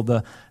 pull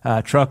the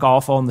truck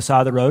off on the side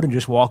of the road, and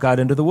just walk out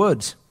into the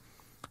woods.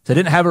 So I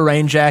didn't have a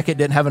rain jacket,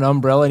 didn't have an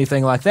umbrella,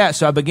 anything like that.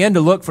 So I began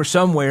to look for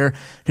somewhere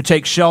to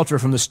take shelter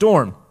from the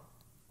storm.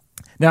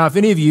 Now, if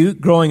any of you,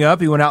 growing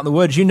up, you went out in the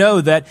woods, you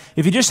know that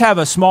if you just have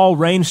a small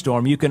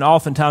rainstorm, you can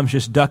oftentimes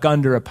just duck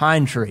under a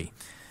pine tree.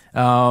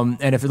 And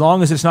as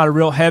long as it's not a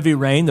real heavy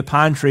rain, the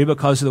pine tree,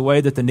 because of the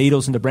way that the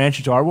needles and the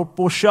branches are,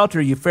 will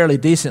shelter you fairly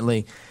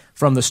decently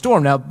from the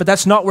storm. Now, but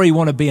that's not where you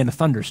want to be in a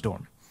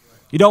thunderstorm.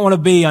 You don't want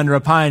to be under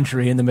a pine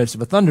tree in the midst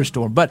of a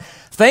thunderstorm. But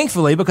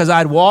thankfully, because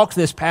I'd walked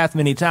this path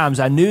many times,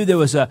 I knew there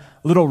was a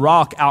little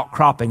rock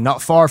outcropping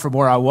not far from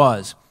where I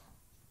was.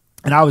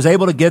 And I was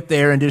able to get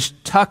there and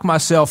just tuck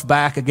myself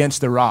back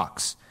against the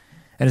rocks.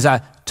 And as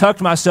I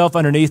tucked myself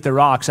underneath the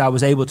rocks, I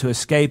was able to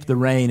escape the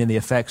rain and the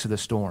effects of the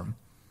storm.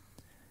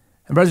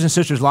 And brothers and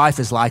sisters, life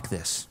is like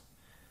this.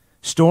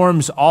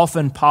 Storms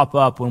often pop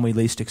up when we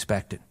least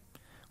expect it.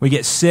 We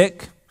get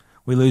sick,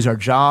 we lose our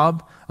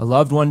job, a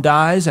loved one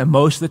dies, and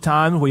most of the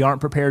time we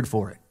aren't prepared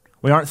for it.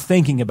 We aren't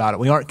thinking about it.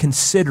 We aren't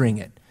considering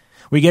it.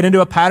 We get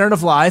into a pattern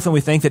of life and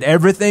we think that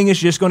everything is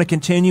just going to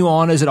continue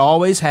on as it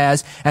always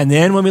has, and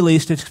then when we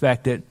least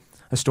expect it,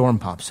 a storm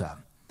pops up.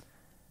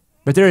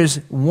 But there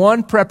is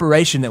one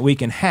preparation that we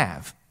can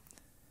have,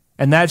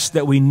 and that's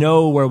that we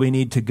know where we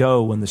need to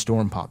go when the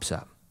storm pops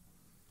up.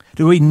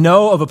 Do we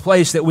know of a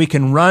place that we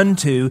can run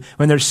to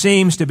when there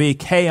seems to be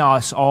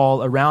chaos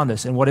all around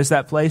us? And what is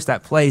that place?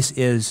 That place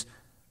is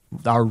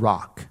our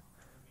rock.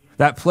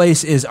 That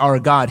place is our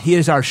God. He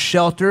is our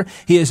shelter.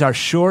 He is our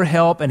sure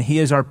help, and He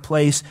is our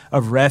place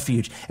of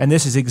refuge. And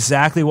this is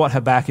exactly what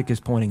Habakkuk is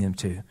pointing him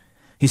to.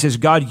 He says,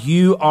 God,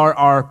 you are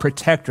our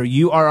protector.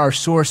 You are our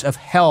source of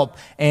help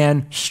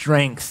and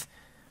strength.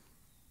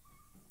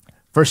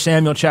 1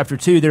 Samuel chapter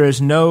 2, there is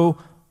no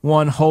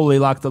one holy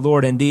like the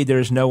Lord. Indeed, there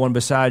is no one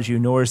besides you,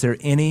 nor is there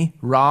any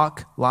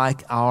rock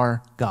like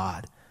our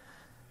God.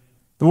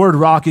 The word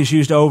rock is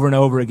used over and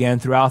over again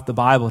throughout the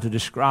Bible to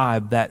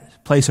describe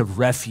that place of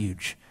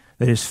refuge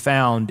that is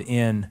found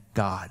in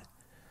God.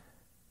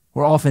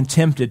 We're often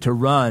tempted to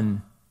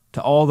run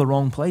to all the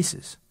wrong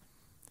places.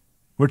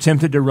 We're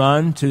tempted to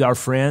run to our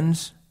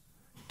friends,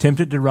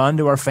 tempted to run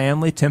to our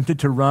family, tempted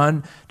to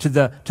run to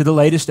the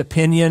latest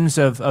opinions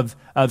of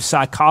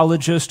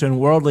psychologists and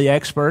worldly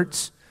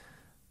experts.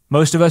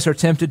 Most of us are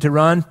tempted to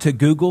run to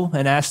Google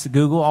and ask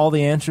Google all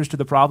the answers to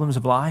the problems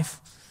of life.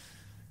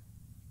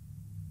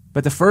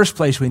 But the first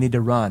place we need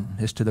to run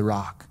is to the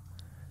rock.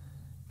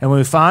 And when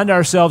we find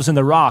ourselves in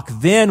the rock,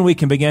 then we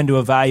can begin to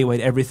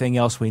evaluate everything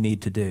else we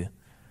need to do.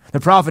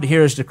 The prophet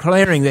here is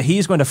declaring that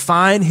he's going to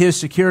find his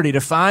security, to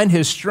find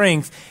his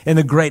strength in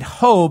the great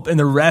hope and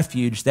the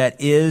refuge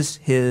that is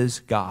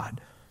his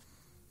God.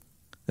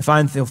 The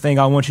final thing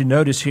I want you to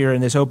notice here in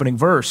this opening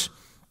verse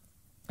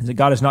is that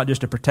God is not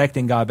just a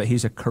protecting God, but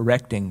He's a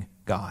correcting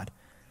God.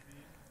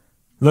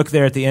 Look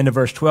there at the end of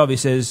verse 12. He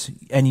says,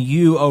 "And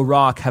you, O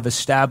rock, have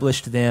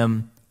established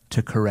them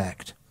to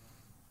correct."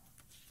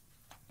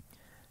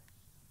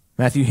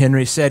 Matthew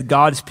Henry said,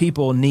 God's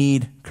people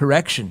need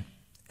correction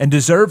and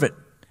deserve it.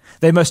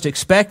 They must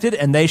expect it,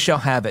 and they shall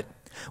have it.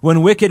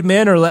 When wicked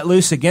men are let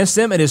loose against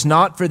them, it is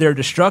not for their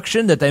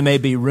destruction that they may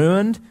be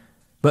ruined,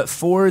 but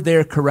for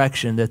their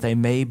correction that they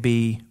may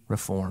be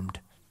reformed.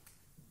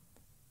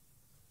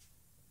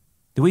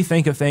 Do we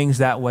think of things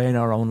that way in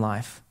our own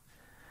life?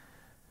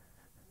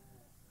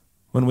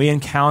 When we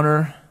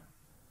encounter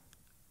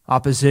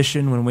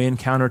opposition, when we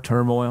encounter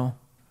turmoil,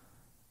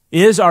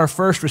 is our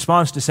first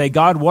response to say,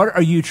 God, what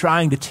are you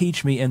trying to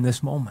teach me in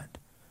this moment?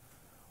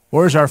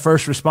 Or is our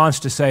first response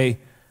to say,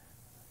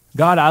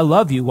 God, I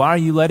love you. Why are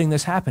you letting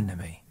this happen to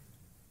me?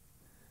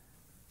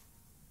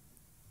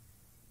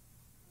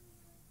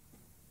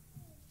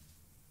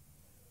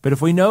 But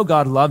if we know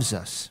God loves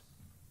us,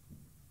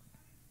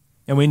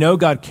 and we know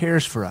God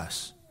cares for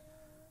us,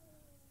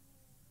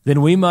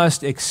 then we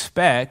must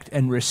expect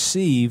and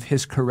receive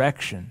His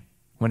correction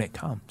when it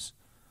comes.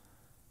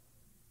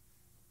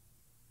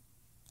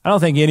 I don't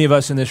think any of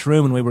us in this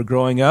room, when we were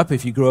growing up,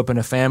 if you grew up in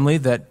a family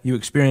that you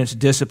experienced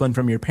discipline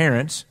from your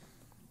parents,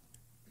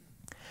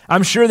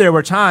 I'm sure there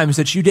were times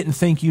that you didn't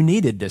think you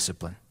needed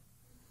discipline.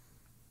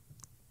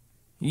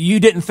 You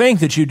didn't think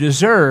that you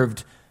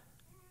deserved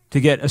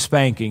to get a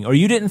spanking, or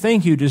you didn't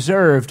think you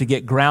deserved to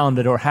get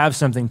grounded or have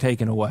something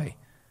taken away.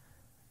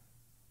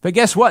 But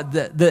guess what?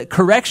 The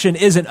correction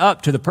isn't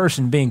up to the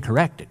person being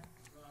corrected.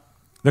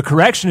 The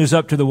correction is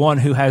up to the one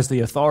who has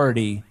the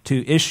authority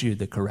to issue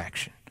the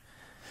correction.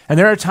 And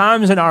there are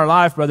times in our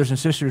life, brothers and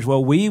sisters, where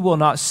we will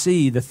not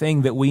see the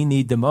thing that we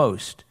need the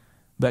most,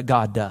 but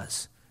God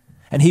does.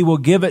 And He will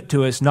give it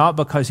to us not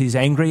because He's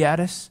angry at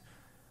us,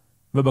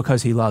 but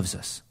because He loves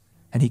us,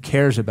 and He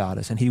cares about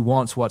us, and He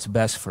wants what's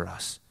best for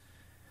us.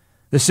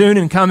 The soon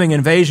and coming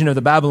invasion of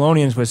the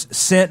Babylonians was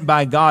sent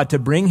by God to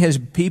bring His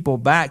people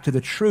back to the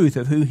truth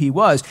of who He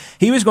was.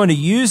 He was going to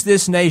use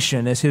this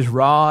nation as His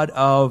rod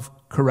of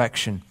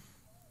correction.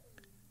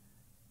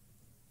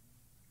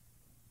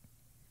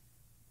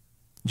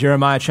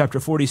 Jeremiah chapter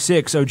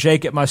 46, O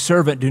Jacob, my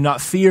servant, do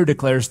not fear,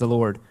 declares the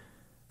Lord,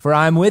 for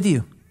I am with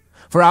you.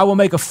 For I will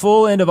make a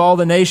full end of all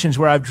the nations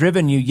where I've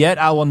driven you, yet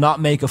I will not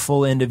make a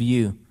full end of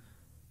you.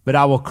 But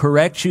I will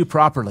correct you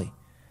properly,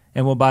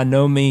 and will by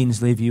no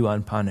means leave you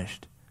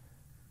unpunished.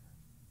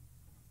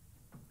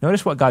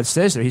 Notice what God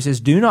says there. He says,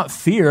 do not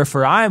fear,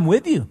 for I am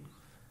with you.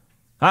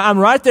 I'm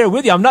right there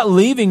with you. I'm not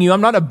leaving you. I'm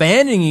not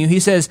abandoning you. He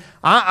says,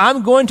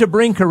 I'm going to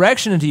bring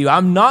correction into you.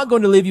 I'm not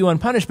going to leave you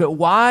unpunished. But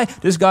why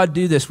does God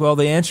do this? Well,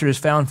 the answer is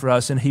found for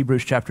us in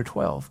Hebrews chapter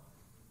 12.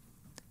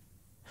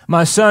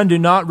 My son, do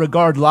not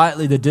regard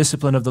lightly the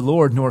discipline of the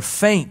Lord, nor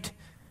faint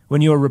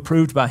when you are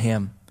reproved by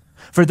Him.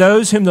 For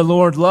those whom the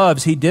Lord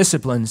loves, He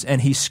disciplines,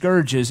 and He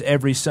scourges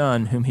every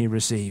son whom He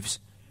receives.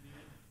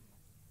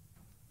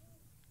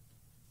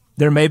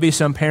 There may be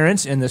some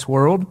parents in this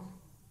world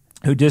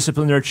who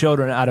discipline their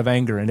children out of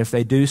anger, and if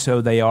they do so,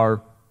 they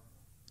are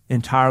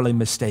entirely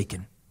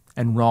mistaken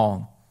and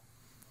wrong.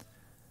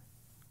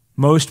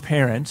 Most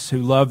parents who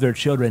love their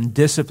children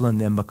discipline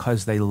them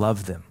because they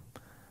love them,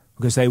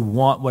 because they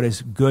want what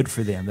is good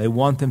for them. They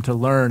want them to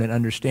learn and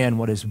understand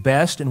what is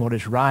best and what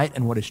is right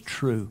and what is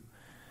true.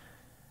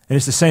 And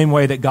it's the same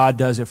way that God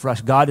does it for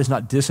us. God does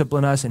not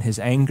discipline us in His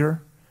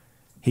anger.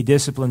 He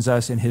disciplines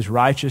us in His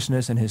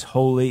righteousness and His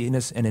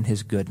holiness and in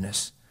His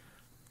goodness.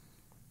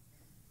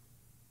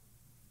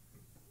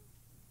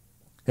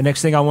 The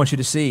next thing I want you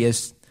to see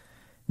is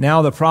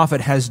now the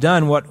prophet has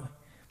done what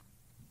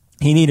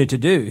he needed to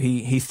do.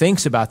 He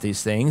thinks about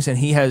these things, and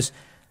he has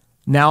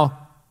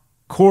now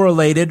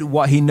correlated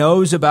what he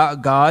knows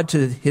about God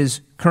to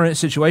his current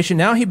situation.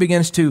 Now he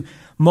begins to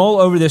mull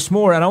over this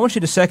more. And I want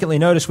you to secondly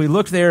notice, we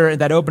looked there at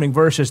that opening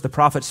verse as the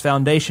prophet's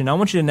foundation. I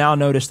want you to now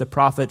notice the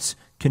prophet's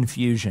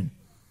confusion.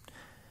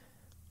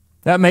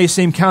 That may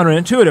seem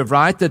counterintuitive,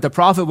 right? That the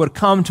prophet would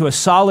come to a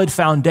solid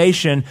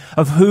foundation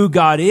of who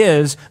God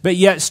is, but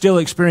yet still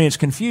experience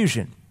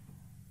confusion.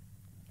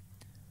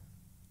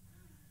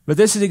 But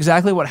this is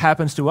exactly what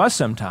happens to us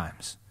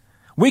sometimes.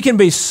 We can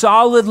be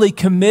solidly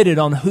committed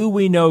on who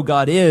we know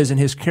God is and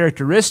His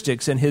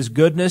characteristics and His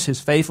goodness, His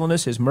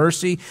faithfulness, His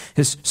mercy,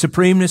 His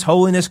supremeness,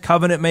 holiness,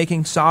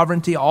 covenant-making,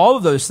 sovereignty, all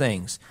of those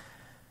things.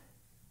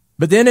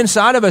 But then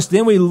inside of us,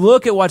 then we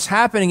look at what's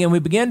happening and we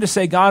begin to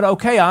say, God,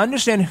 okay, I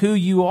understand who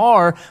you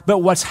are, but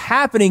what's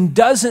happening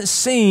doesn't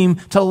seem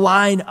to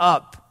line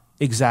up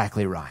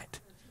exactly right.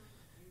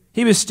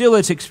 He was still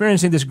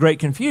experiencing this great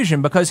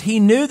confusion because he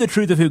knew the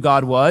truth of who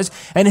God was,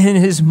 and in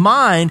his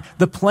mind,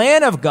 the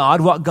plan of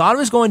God, what God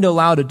was going to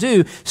allow to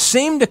do,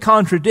 seemed to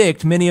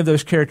contradict many of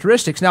those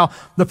characteristics. Now,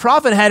 the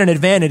prophet had an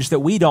advantage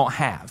that we don't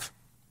have.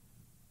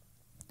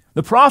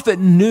 The prophet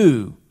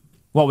knew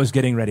what was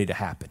getting ready to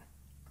happen,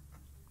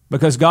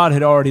 because God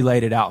had already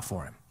laid it out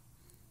for him.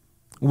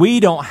 We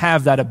don't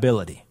have that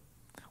ability.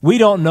 We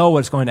don't know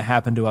what's going to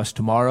happen to us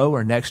tomorrow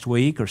or next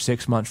week or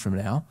 6 months from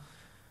now.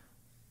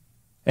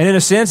 And in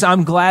a sense,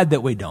 I'm glad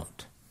that we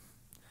don't.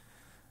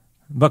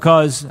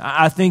 Because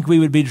I think we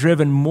would be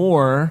driven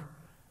more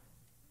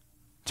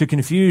to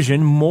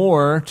confusion,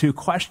 more to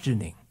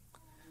questioning,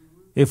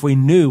 if we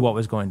knew what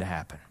was going to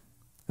happen.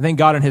 I think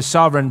God in His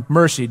sovereign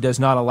mercy does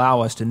not allow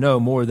us to know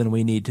more than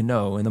we need to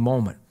know in the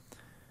moment.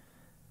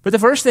 But the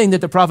first thing that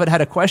the prophet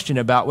had a question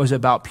about was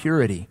about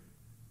purity.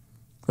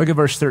 Look at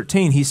verse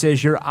 13. He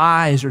says, your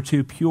eyes are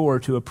too pure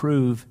to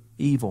approve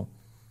evil.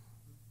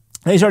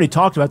 And he's already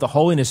talked about the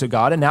holiness of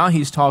God, and now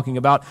he's talking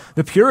about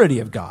the purity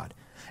of God.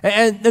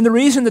 And the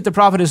reason that the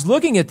prophet is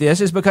looking at this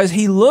is because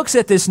he looks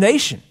at this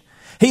nation.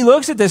 He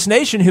looks at this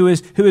nation who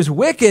is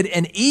wicked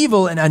and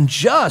evil and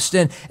unjust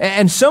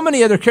and so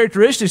many other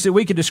characteristics that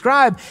we could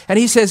describe. And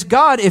he says,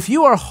 God, if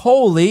you are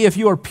holy, if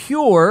you are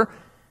pure,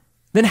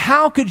 then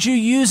how could you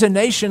use a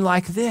nation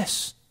like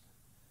this?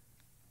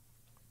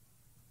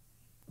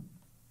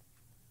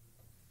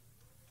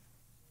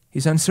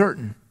 He's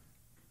uncertain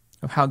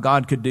of how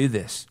God could do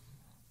this.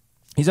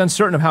 He's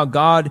uncertain of how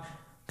God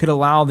could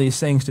allow these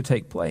things to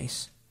take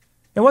place.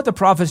 And what the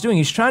prophet's doing,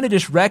 he's trying to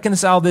just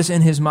reconcile this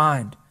in his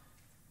mind.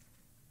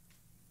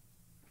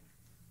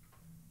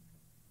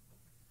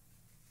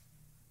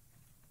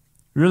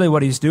 Really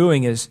what he's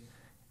doing is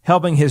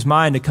helping his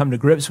mind to come to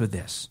grips with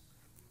this.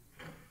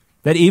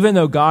 That even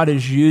though God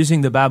is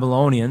using the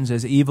Babylonians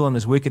as evil and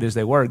as wicked as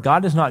they were,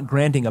 God is not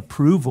granting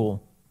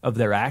approval of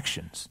their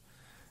actions.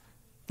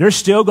 They're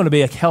still going to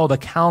be held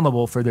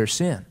accountable for their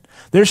sin.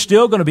 They're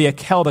still going to be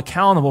held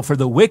accountable for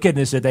the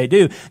wickedness that they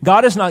do.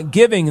 God is not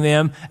giving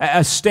them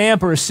a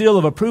stamp or a seal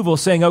of approval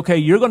saying, okay,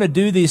 you're going to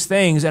do these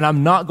things and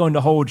I'm not going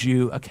to hold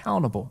you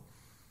accountable.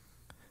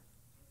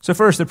 So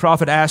first, the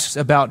prophet asks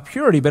about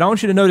purity, but I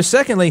want you to notice,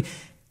 secondly,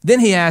 then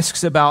he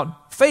asks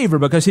about favor,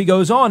 because he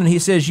goes on and he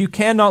says, you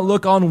cannot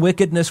look on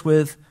wickedness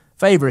with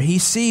favor. He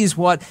sees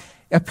what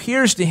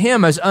appears to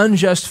him as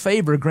unjust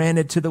favor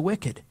granted to the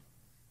wicked.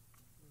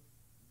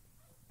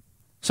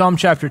 Psalm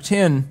chapter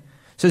 10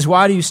 says,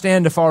 why do you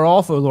stand afar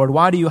off, O Lord?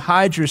 Why do you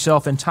hide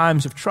yourself in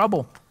times of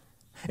trouble?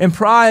 In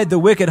pride, the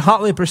wicked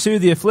hotly pursue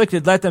the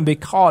afflicted. Let them be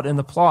caught in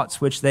the plots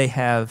which they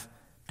have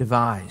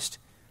devised.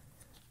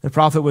 The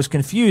prophet was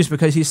confused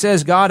because he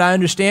says, God, I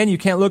understand you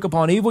can't look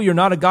upon evil. You're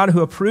not a God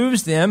who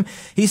approves them.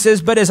 He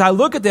says, but as I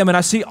look at them and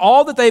I see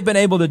all that they've been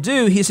able to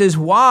do, he says,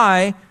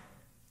 why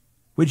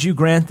would you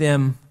grant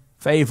them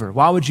favor?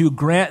 Why would you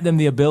grant them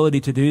the ability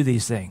to do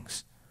these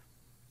things?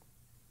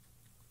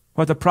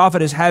 What the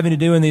prophet is having to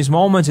do in these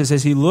moments is,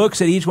 as he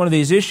looks at each one of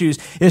these issues,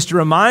 is to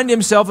remind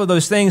himself of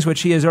those things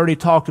which he has already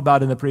talked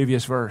about in the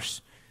previous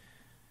verse.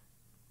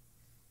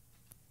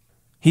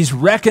 He's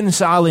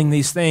reconciling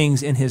these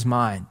things in his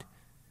mind,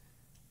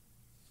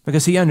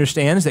 because he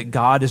understands that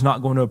God is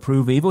not going to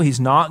approve evil.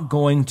 He's not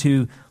going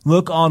to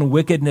look on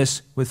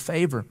wickedness with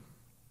favor.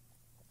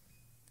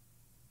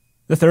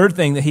 The third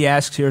thing that he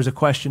asks here is a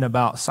question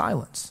about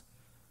silence.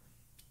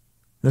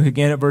 Look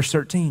again at verse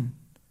 13.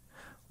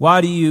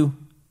 Why do you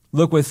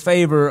look with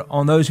favor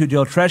on those who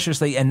deal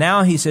treacherously? And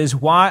now he says,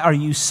 why are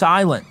you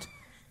silent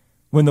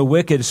when the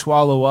wicked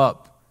swallow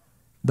up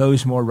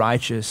those more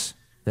righteous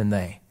than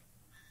they?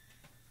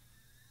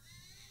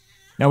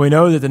 Now we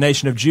know that the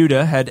nation of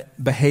Judah had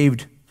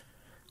behaved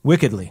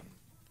wickedly.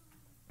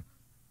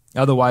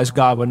 Otherwise,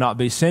 God would not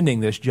be sending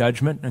this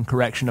judgment and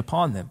correction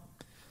upon them.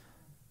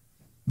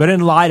 But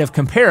in light of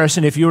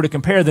comparison, if you were to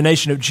compare the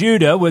nation of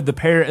Judah with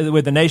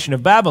the nation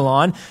of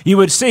Babylon, you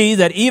would see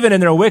that even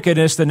in their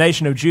wickedness, the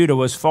nation of Judah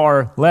was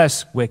far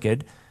less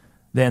wicked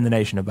than the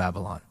nation of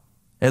Babylon,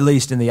 at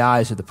least in the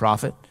eyes of the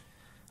prophet,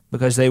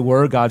 because they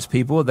were God's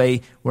people.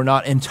 They were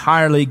not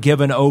entirely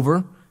given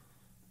over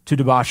to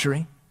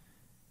debauchery.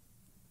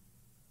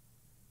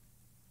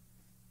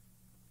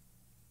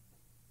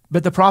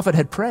 But the prophet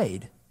had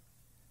prayed.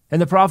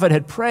 And the prophet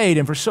had prayed,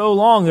 and for so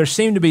long there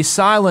seemed to be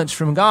silence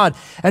from God.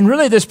 And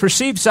really this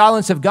perceived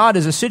silence of God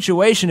is a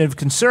situation of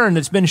concern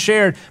that's been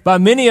shared by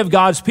many of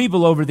God's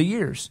people over the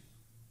years.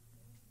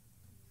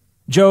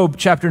 Job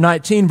chapter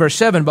 19, verse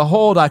 7,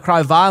 behold, I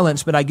cry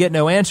violence, but I get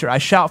no answer. I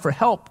shout for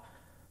help,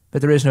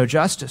 but there is no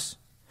justice.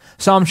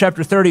 Psalm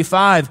chapter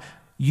 35,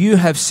 you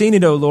have seen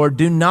it, O Lord.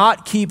 Do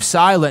not keep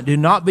silent. Do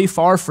not be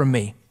far from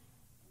me.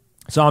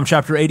 Psalm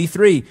chapter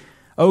 83,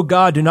 O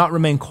God, do not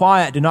remain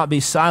quiet, do not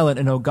be silent,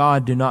 and O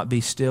God, do not be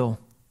still.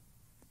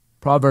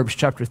 Proverbs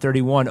chapter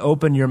 31,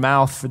 open your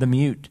mouth for the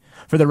mute,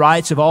 for the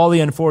rights of all the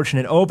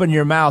unfortunate. Open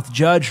your mouth,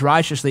 judge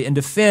righteously, and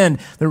defend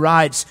the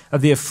rights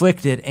of the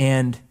afflicted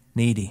and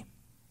needy.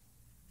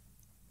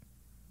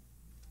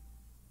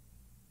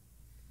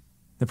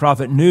 The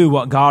prophet knew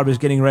what God was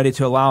getting ready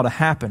to allow to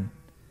happen.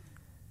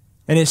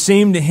 And it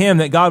seemed to him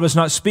that God was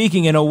not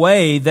speaking in a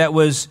way that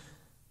was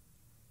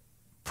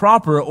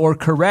proper or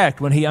correct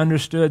when he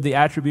understood the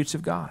attributes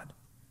of God.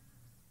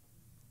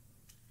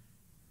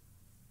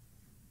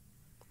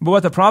 But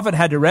what the prophet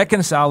had to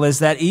reconcile is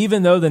that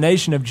even though the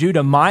nation of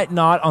Judah might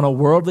not, on a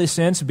worldly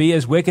sense, be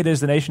as wicked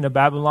as the nation of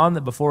Babylon,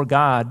 that before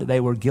God they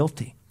were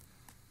guilty.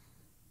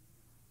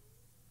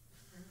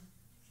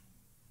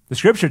 The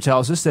Scripture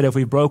tells us that if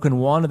we've broken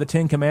one of the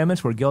 10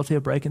 commandments, we're guilty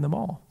of breaking them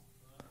all.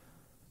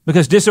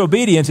 Because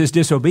disobedience is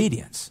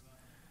disobedience.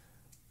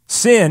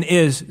 Sin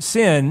is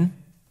sin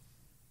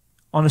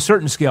on a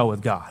certain scale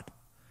with God.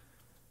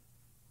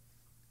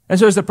 And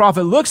so as the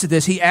prophet looks at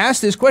this, he asks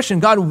this question,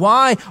 God,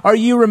 why are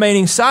you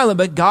remaining silent?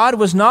 But God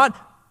was not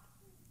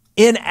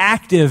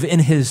inactive in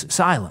his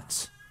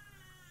silence.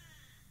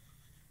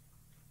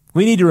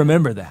 We need to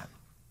remember that.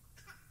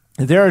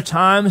 There are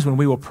times when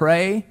we will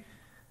pray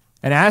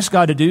and ask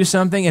God to do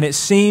something, and it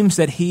seems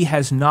that he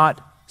has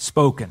not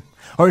spoken,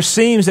 or it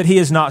seems that he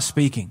is not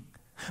speaking.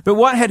 But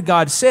what had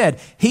God said?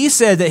 He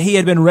said that he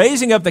had been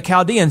raising up the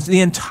Chaldeans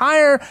the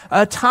entire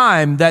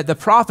time that the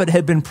prophet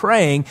had been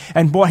praying,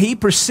 and what he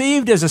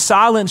perceived as a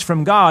silence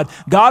from God,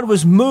 God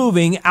was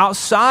moving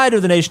outside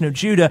of the nation of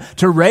Judah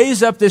to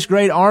raise up this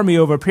great army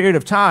over a period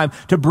of time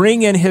to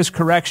bring in his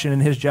correction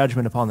and his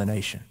judgment upon the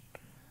nation.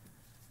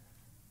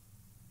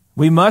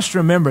 We must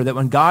remember that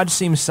when God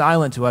seems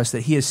silent to us,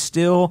 that he is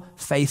still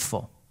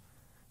faithful.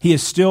 He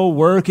is still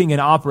working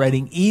and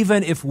operating,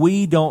 even if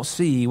we don't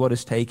see what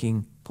is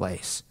taking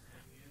place.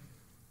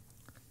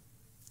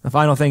 The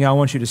final thing I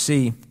want you to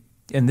see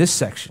in this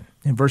section,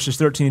 in verses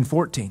 13 and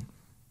 14,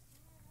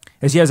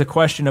 is he has a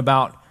question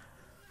about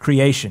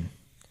creation.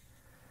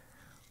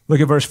 Look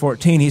at verse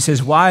 14. He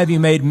says, why have you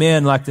made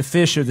men like the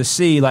fish of the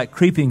sea, like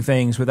creeping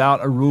things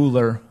without a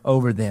ruler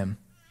over them?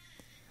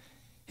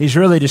 He's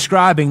really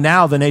describing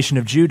now the nation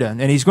of Judah.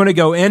 And he's going to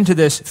go into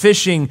this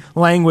fishing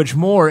language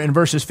more in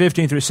verses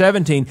 15 through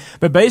 17.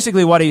 But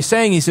basically what he's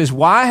saying, he says,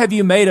 why have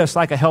you made us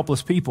like a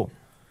helpless people?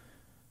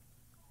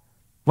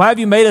 Why have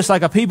you made us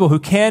like a people who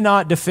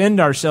cannot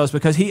defend ourselves?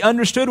 Because he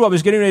understood what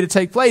was getting ready to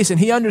take place, and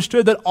he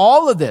understood that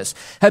all of this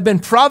had been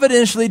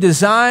providentially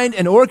designed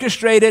and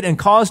orchestrated and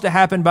caused to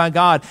happen by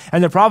God.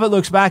 And the prophet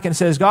looks back and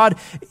says, God,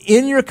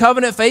 in your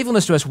covenant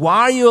faithfulness to us,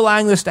 why are you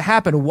allowing this to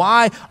happen?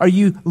 Why are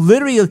you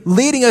literally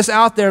leading us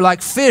out there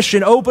like fish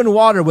in open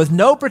water with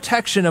no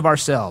protection of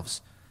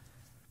ourselves?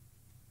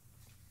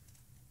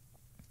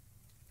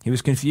 He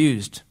was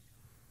confused.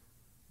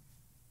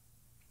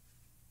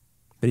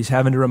 But he's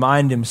having to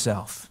remind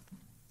himself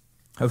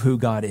of who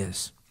God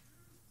is.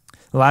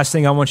 The last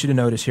thing I want you to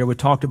notice here, we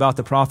talked about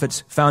the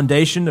prophet's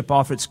foundation, the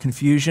prophet's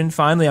confusion.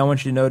 Finally, I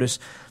want you to notice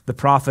the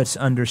prophet's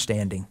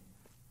understanding.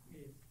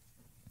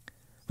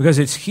 Because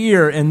it's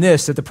here in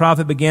this that the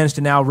prophet begins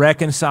to now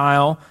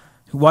reconcile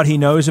what he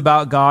knows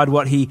about God,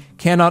 what he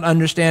cannot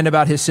understand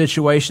about his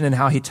situation, and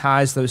how he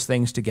ties those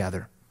things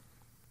together.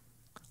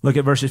 Look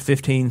at verses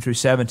 15 through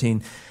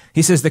 17.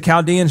 He says, the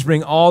Chaldeans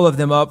bring all of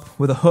them up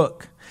with a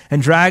hook,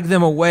 and drag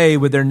them away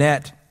with their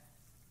net,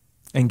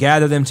 and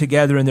gather them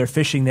together in their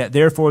fishing net.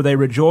 Therefore they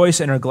rejoice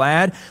and are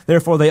glad.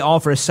 Therefore they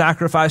offer a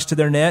sacrifice to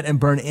their net and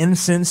burn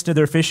incense to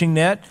their fishing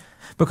net.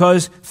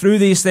 Because through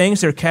these things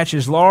their catch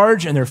is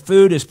large and their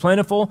food is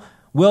plentiful.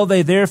 Will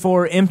they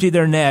therefore empty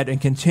their net and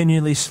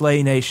continually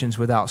slay nations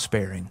without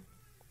sparing?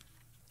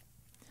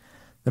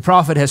 The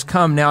prophet has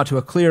come now to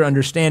a clear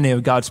understanding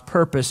of God's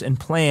purpose and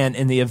plan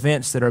in the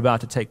events that are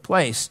about to take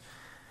place.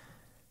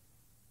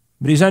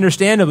 But he's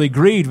understandably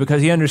grieved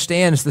because he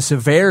understands the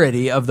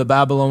severity of the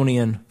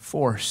Babylonian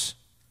force.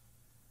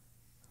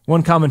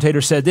 One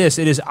commentator said this,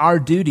 it is our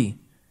duty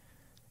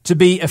to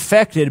be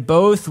affected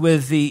both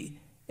with the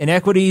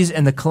inequities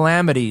and the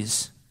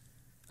calamities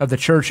of the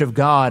church of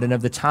God and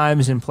of the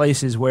times and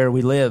places where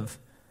we live.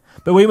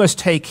 But we must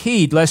take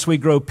heed lest we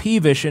grow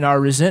peevish in our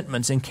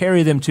resentments and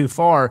carry them too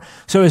far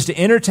so as to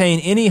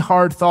entertain any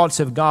hard thoughts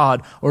of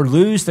God or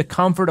lose the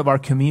comfort of our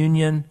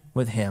communion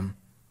with Him.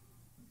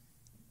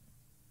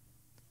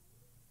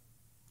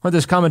 What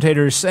this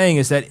commentator is saying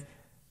is that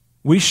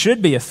we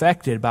should be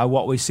affected by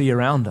what we see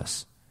around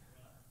us.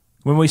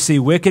 When we see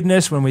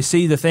wickedness, when we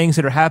see the things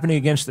that are happening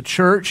against the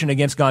church and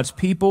against God's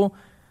people,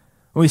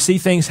 when we see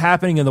things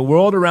happening in the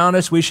world around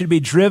us, we should be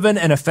driven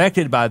and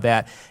affected by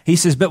that. He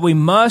says, but we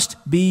must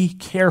be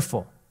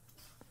careful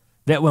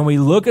that when we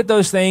look at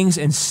those things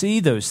and see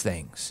those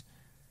things,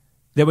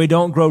 that we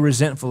don't grow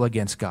resentful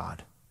against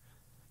God,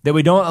 that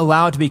we don't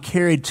allow it to be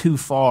carried too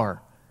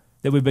far,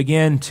 that we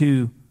begin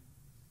to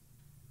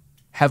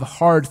have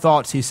hard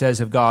thoughts, he says,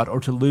 of God,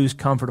 or to lose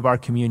comfort of our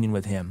communion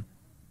with Him.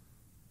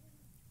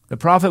 The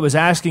prophet was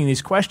asking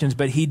these questions,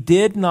 but he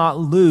did not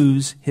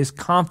lose his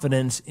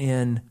confidence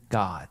in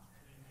God.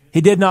 He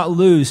did not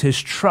lose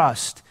his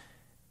trust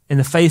in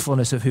the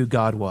faithfulness of who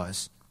God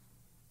was.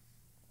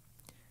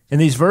 In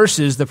these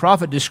verses, the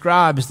prophet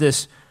describes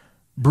this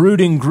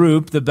brooding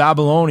group, the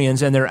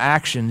Babylonians, and their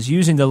actions,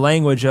 using the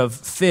language of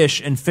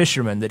fish and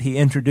fishermen that he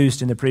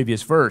introduced in the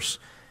previous verse.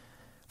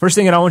 First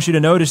thing that I want you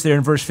to notice there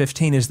in verse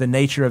 15 is the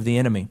nature of the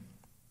enemy.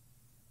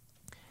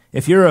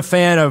 If you're a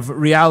fan of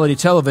reality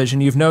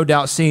television, you've no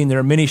doubt seen there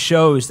are many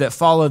shows that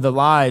follow the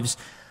lives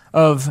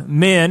of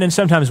men and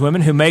sometimes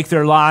women who make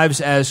their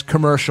lives as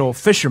commercial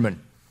fishermen.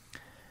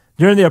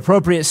 During the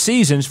appropriate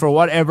seasons for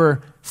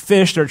whatever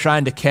fish they're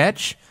trying to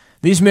catch,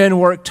 these men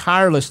work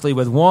tirelessly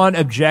with one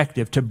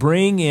objective, to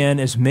bring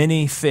in as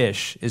many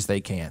fish as they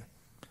can.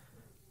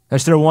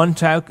 That's their one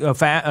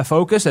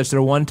focus, that's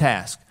their one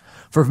task.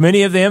 For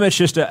many of them, it's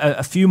just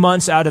a few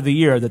months out of the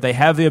year that they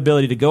have the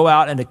ability to go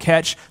out and to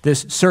catch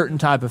this certain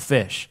type of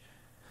fish.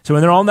 So when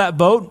they're on that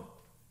boat,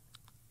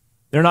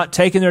 they're not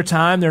taking their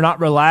time, they're not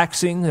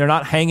relaxing, they're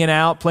not hanging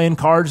out, playing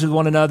cards with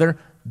one another.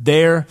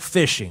 They're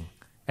fishing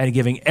and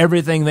giving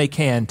everything they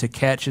can to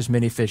catch as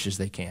many fish as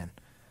they can.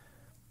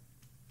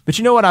 But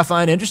you know what I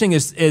find interesting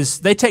is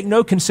they take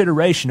no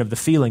consideration of the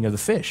feeling of the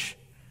fish.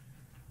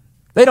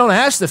 They don't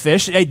ask the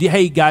fish,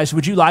 hey guys,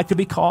 would you like to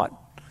be caught?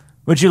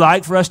 Would you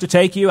like for us to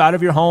take you out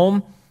of your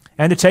home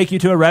and to take you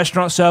to a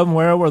restaurant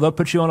somewhere where they'll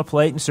put you on a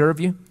plate and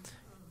serve you?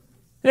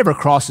 It never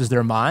crosses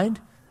their mind,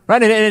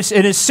 right? And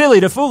it's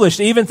silly to foolish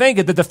to even think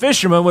that the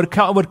fisherman would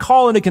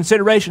call into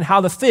consideration how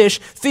the fish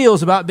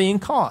feels about being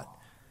caught.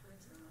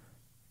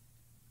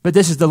 But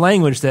this is the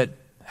language that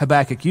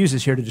Habakkuk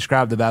uses here to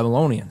describe the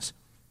Babylonians.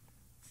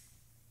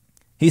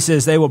 He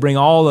says they will bring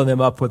all of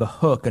them up with a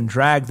hook and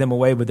drag them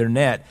away with their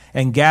net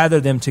and gather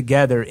them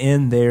together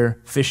in their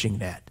fishing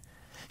net.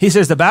 He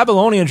says the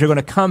Babylonians are going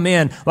to come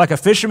in like a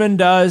fisherman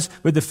does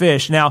with the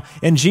fish. Now,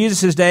 in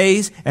Jesus'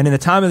 days and in the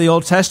time of the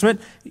Old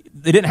Testament,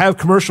 they didn't have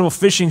commercial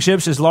fishing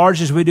ships as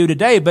large as we do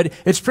today, but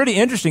it's pretty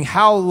interesting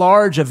how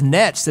large of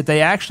nets that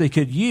they actually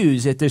could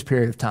use at this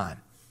period of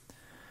time.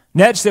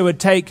 Nets that would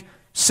take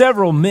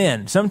several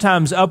men,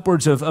 sometimes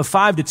upwards of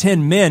 5 to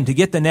 10 men, to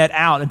get the net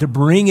out and to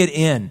bring it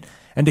in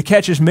and to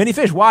catch as many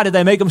fish. Why did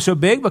they make them so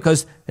big?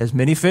 Because as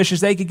many fish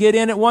as they could get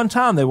in at one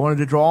time, they wanted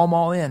to draw them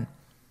all in.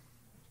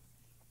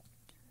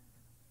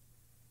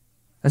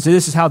 And so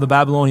this is how the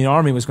Babylonian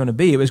army was going to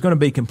be. It was going to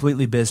be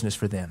completely business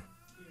for them.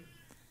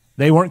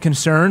 They weren't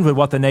concerned with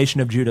what the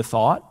nation of Judah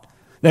thought.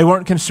 They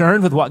weren't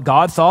concerned with what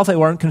God thought. They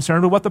weren't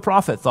concerned with what the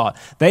prophet thought.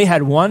 They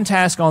had one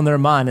task on their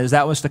mind, as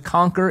that was to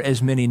conquer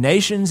as many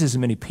nations, as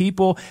many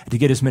people, to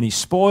get as many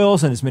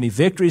spoils and as many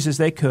victories as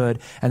they could.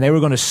 And they were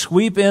going to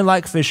sweep in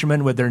like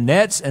fishermen with their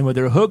nets and with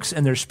their hooks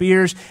and their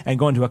spears and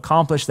going to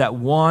accomplish that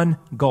one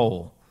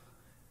goal.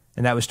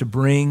 And that was to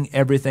bring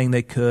everything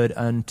they could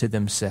unto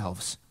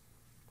themselves.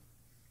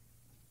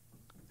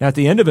 Now, at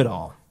the end of it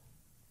all,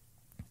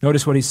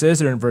 notice what he says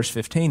there in verse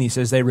 15. He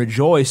says they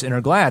rejoice and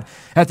are glad.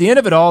 At the end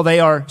of it all, they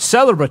are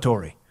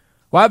celebratory.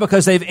 Why?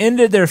 Because they've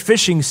ended their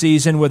fishing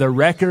season with a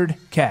record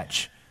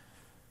catch.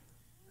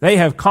 They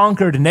have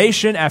conquered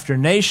nation after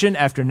nation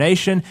after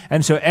nation,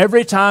 and so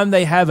every time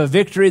they have a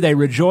victory, they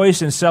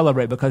rejoice and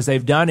celebrate because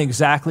they've done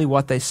exactly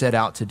what they set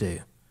out to do.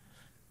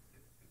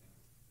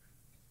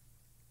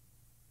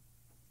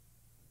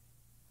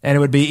 And it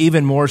would be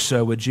even more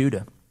so with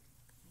Judah,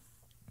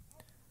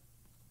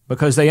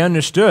 because they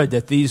understood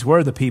that these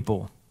were the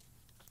people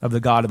of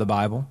the God of the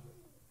Bible.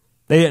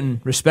 They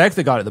didn't respect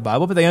the God of the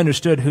Bible, but they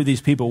understood who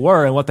these people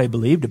were and what they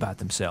believed about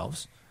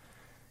themselves.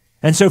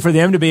 And so for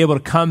them to be able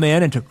to come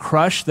in and to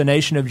crush the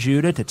nation of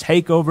Judah, to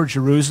take over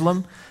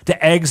Jerusalem,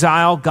 to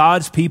exile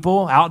God's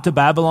people out to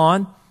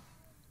Babylon,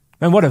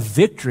 and what a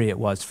victory it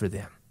was for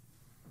them.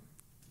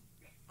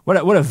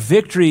 What a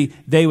victory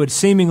they would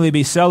seemingly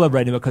be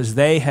celebrating because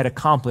they had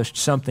accomplished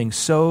something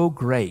so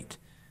great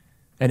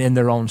and in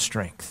their own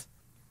strength.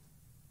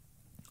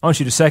 I want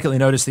you to secondly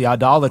notice the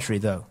idolatry,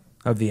 though,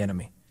 of the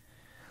enemy.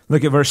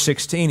 Look at verse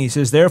 16. He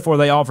says, therefore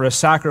they offer a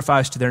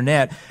sacrifice to their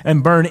net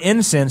and burn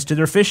incense to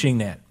their fishing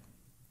net.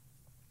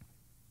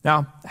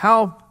 Now,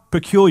 how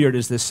peculiar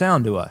does this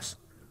sound to us?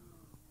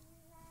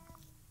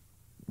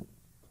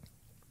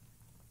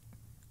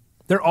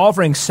 They're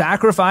offering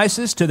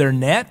sacrifices to their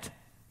net,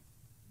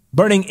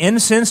 burning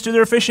incense to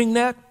their fishing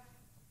net.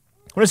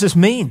 What does this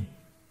mean?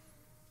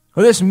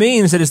 Well, this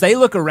means that as they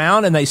look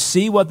around and they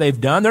see what they've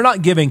done, they're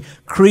not giving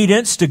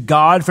credence to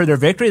God for their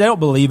victory. They don't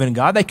believe in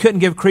God. They couldn't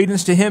give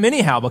credence to Him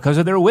anyhow because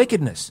of their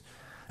wickedness.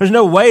 There's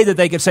no way that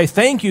they could say,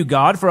 thank you,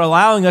 God, for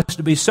allowing us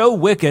to be so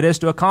wicked as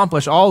to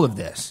accomplish all of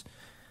this.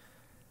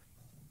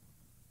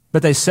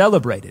 But they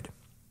celebrated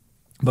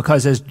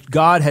because, as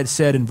God had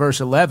said in verse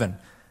 11,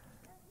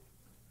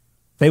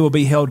 they will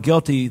be held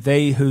guilty,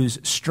 they whose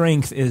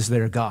strength is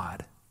their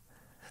God.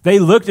 They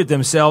looked at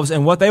themselves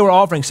and what they were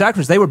offering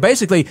sacrifice. They were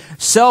basically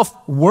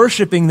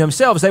self-worshiping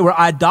themselves. They were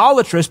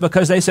idolatrous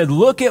because they said,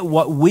 look at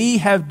what we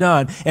have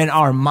done in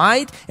our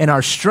might, in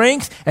our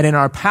strength, and in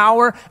our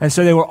power. And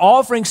so they were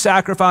offering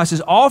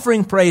sacrifices,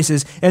 offering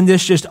praises in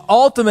this just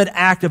ultimate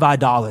act of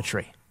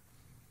idolatry.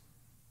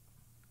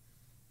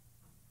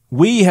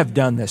 We have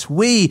done this.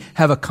 We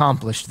have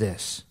accomplished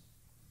this.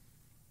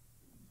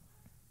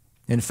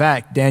 In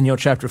fact, Daniel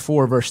chapter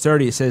 4, verse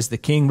 30, it says, the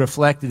king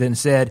reflected and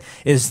said,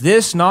 is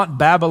this not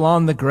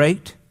Babylon the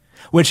Great,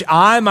 which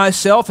I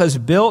myself has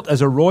built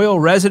as a royal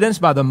residence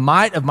by the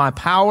might of my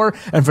power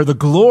and for the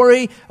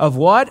glory of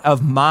what?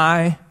 Of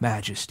my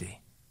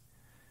majesty.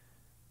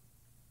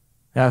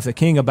 Now, if the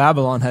king of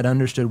Babylon had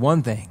understood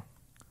one thing,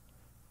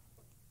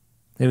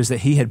 it was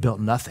that he had built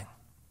nothing.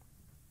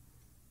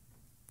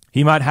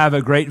 He might have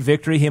a great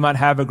victory, he might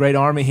have a great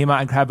army, he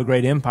might have a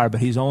great empire,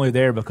 but he's only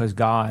there because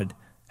God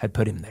had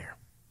put him there.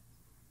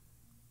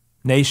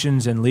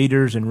 Nations and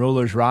leaders and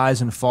rulers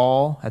rise and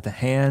fall at the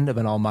hand of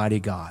an almighty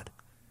God.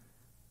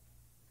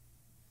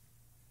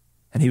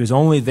 And he was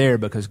only there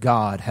because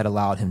God had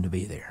allowed him to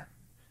be there.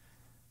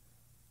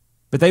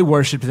 But they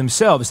worshiped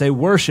themselves. They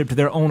worshiped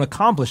their own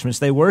accomplishments.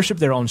 They worshiped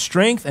their own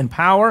strength and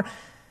power.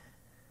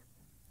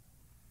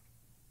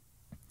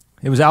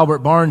 It was Albert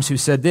Barnes who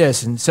said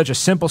this, in such a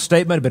simple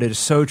statement, but it is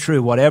so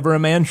true. Whatever a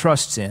man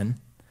trusts in,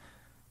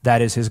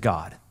 that is his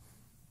God.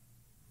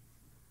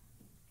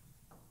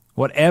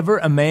 Whatever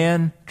a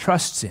man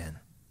trusts in,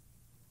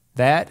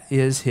 that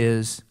is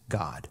his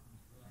God.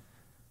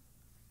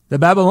 The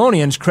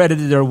Babylonians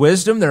credited their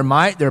wisdom, their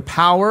might, their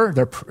power,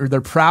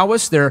 their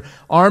prowess, their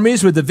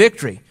armies with the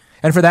victory.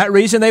 And for that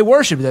reason, they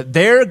worshiped it.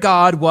 Their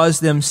God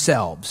was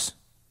themselves.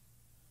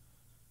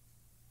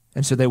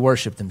 And so they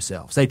worshiped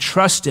themselves. They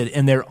trusted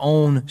in their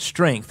own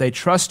strength. They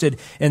trusted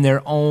in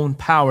their own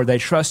power. They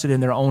trusted in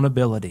their own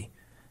ability.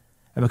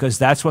 And because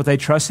that's what they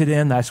trusted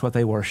in, that's what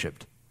they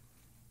worshiped.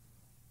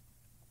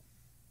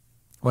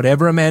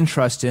 Whatever a man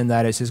trusts in,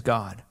 that is his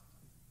God.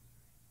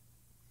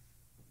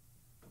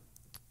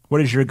 What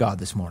is your God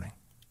this morning?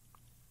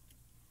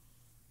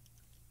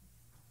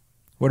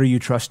 What are you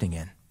trusting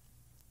in?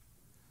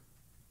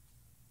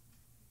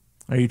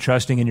 Are you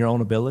trusting in your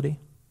own ability?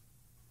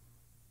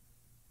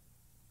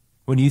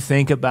 When you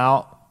think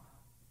about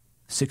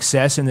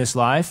success in this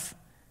life,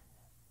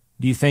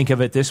 do you think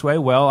of it this way?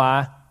 Well,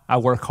 I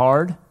work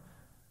hard.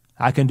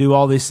 I can do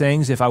all these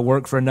things. If I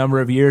work for a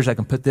number of years, I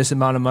can put this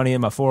amount of money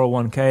in my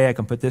 401k. I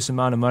can put this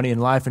amount of money in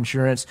life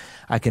insurance.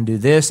 I can do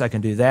this. I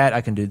can do that.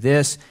 I can do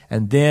this.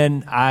 And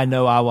then I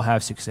know I will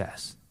have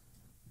success.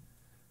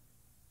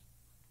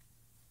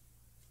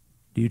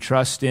 Do you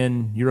trust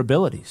in your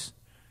abilities?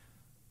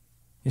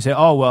 You say,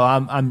 oh, well,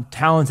 I'm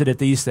talented at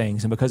these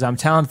things. And because I'm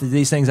talented at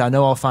these things, I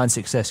know I'll find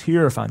success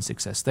here or find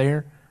success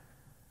there.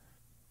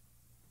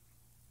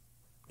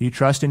 Do you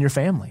trust in your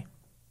family?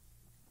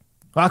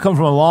 Well, I come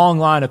from a long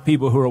line of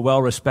people who are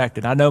well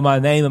respected. I know my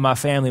name and my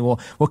family will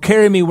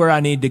carry me where I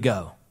need to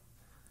go.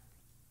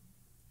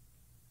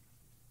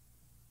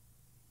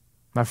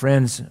 My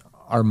friends,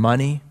 our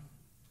money,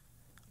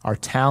 our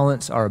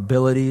talents, our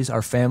abilities,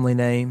 our family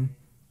name,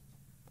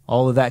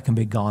 all of that can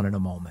be gone in a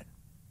moment.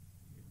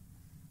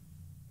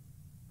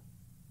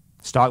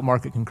 Stock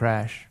market can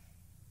crash.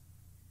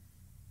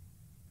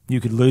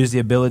 You could lose the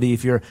ability,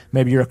 if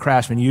maybe you're a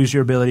craftsman, use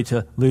your ability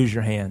to lose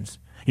your hands.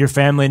 Your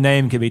family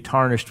name can be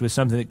tarnished with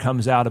something that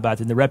comes out about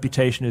it, and the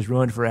reputation is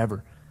ruined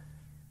forever.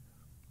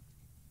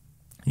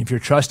 If you're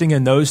trusting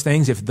in those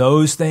things, if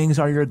those things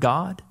are your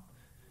God,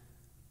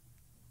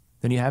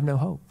 then you have no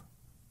hope.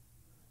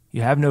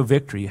 You have no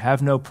victory. You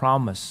have no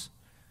promise.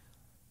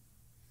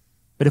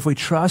 But if we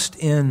trust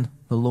in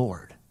the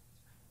Lord,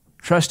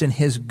 trust in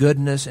His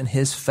goodness and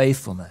His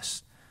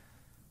faithfulness,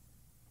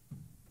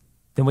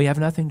 then we have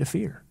nothing to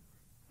fear.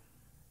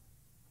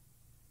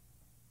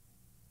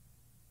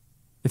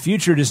 The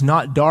future is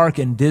not dark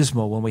and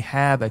dismal when we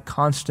have a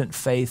constant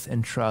faith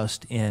and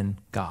trust in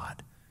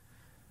God,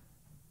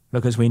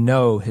 because we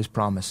know His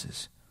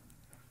promises.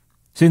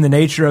 Seeing the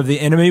nature of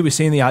the enemy, we've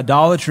seen the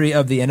idolatry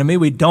of the enemy.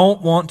 We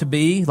don't want to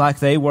be like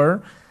they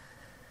were.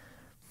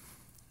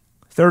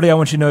 Thirdly, I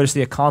want you to notice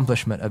the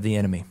accomplishment of the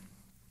enemy.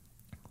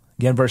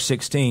 Again, verse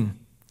 16.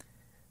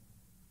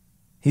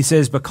 He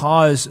says,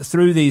 because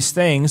through these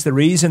things, the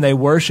reason they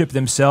worship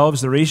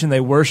themselves, the reason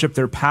they worship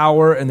their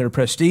power and their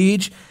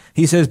prestige,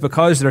 he says,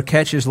 because their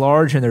catch is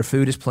large and their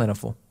food is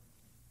plentiful.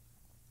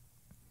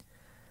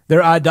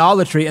 Their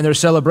idolatry and their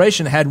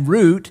celebration had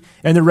root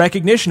in the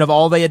recognition of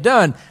all they had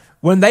done.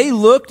 When they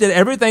looked at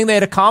everything they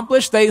had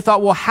accomplished, they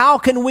thought, well, how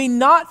can we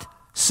not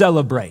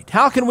celebrate?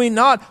 How can we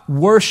not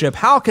worship?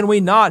 How can we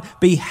not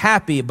be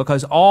happy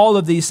because all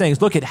of these things?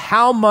 Look at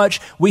how much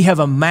we have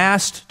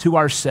amassed to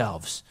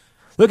ourselves.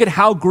 Look at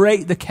how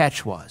great the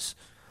catch was.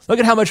 Look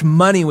at how much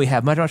money we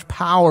have, how much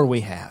power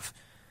we have.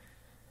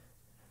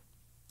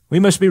 We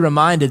must be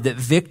reminded that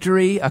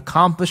victory,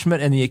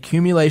 accomplishment, and the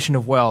accumulation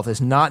of wealth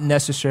is not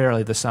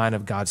necessarily the sign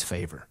of God's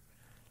favor.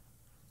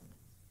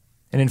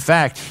 And in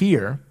fact,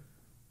 here,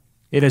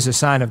 it is a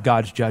sign of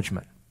God's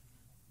judgment.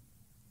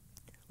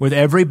 With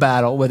every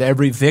battle, with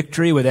every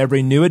victory, with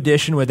every new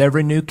addition, with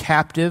every new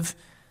captive,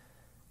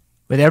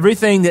 with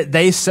everything that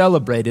they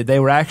celebrated, they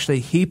were actually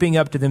heaping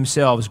up to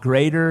themselves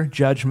greater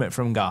judgment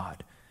from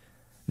God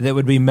that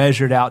would be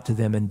measured out to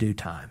them in due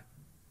time.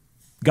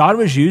 God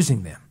was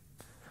using them.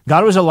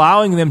 God was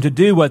allowing them to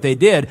do what they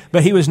did,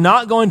 but He was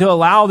not going to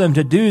allow them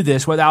to do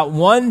this without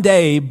one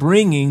day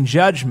bringing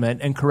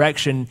judgment and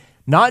correction,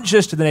 not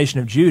just to the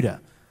nation of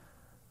Judah,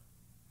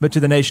 but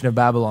to the nation of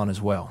Babylon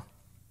as well.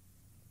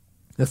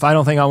 The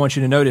final thing I want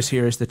you to notice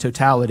here is the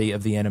totality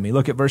of the enemy.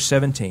 Look at verse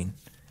 17.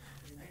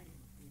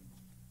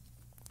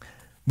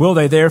 Will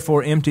they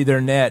therefore empty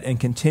their net and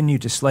continue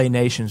to slay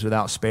nations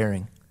without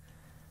sparing?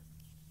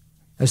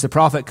 As the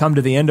prophet come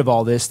to the end of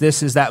all this,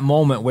 this is that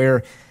moment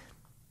where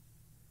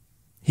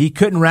he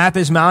couldn't wrap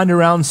his mind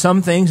around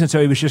some things, and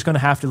so he was just going to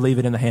have to leave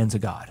it in the hands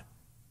of God.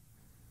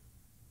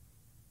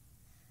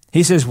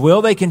 He says,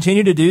 will they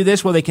continue to do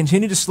this? Will they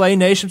continue to slay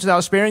nations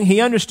without sparing?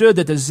 He understood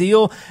that the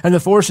zeal and the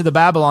force of the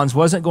Babylons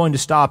wasn't going to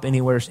stop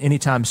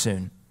anytime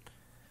soon.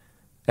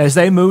 As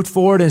they moved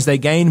forward, as they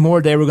gained more,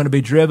 they were going to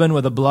be driven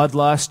with a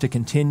bloodlust to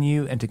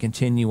continue and to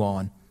continue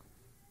on.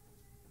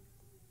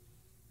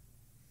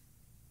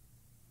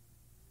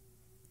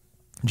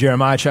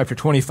 Jeremiah chapter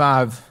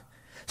 25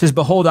 says,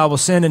 behold, I will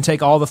send and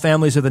take all the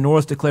families of the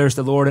north, declares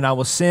the Lord, and I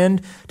will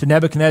send to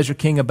Nebuchadnezzar,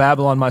 king of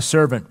Babylon, my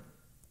servant.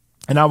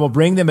 And I will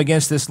bring them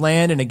against this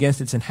land and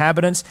against its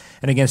inhabitants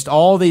and against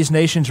all these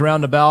nations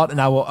round about, and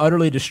I will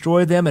utterly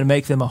destroy them and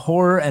make them a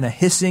horror and a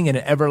hissing and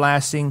an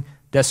everlasting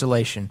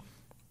desolation.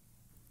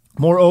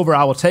 Moreover,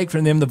 I will take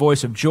from them the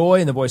voice of joy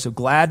and the voice of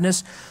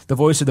gladness, the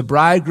voice of the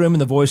bridegroom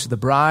and the voice of the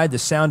bride, the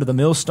sound of the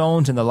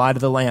millstones and the light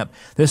of the lamp.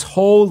 This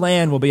whole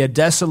land will be a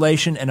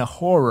desolation and a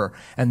horror,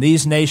 and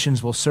these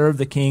nations will serve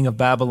the king of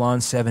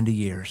Babylon 70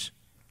 years.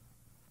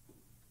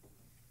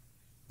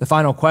 The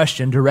final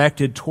question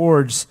directed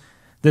towards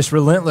this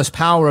relentless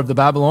power of the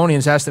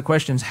Babylonians asks the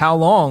questions, how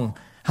long?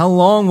 How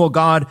long will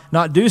God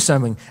not do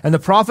something? And the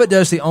prophet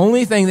does the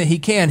only thing that he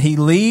can. He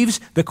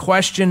leaves the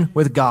question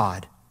with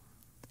God,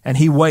 and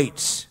he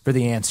waits for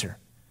the answer.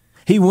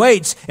 He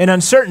waits in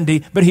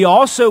uncertainty, but he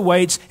also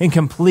waits in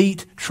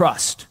complete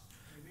trust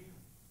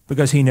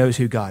because he knows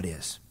who God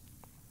is.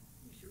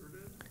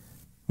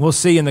 We'll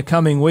see in the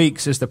coming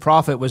weeks as the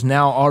prophet was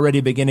now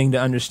already beginning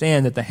to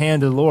understand that the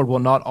hand of the Lord will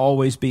not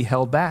always be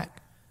held back.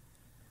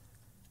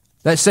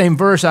 That same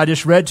verse I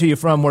just read to you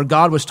from, where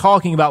God was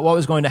talking about what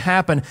was going to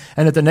happen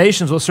and that the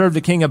nations will serve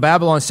the king of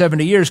Babylon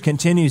 70 years,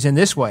 continues in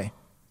this way.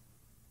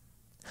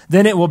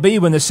 Then it will be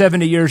when the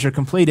 70 years are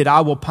completed,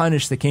 I will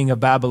punish the king of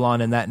Babylon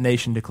and that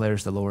nation,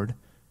 declares the Lord,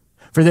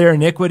 for their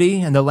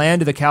iniquity and the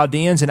land of the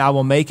Chaldeans, and I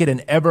will make it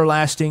an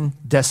everlasting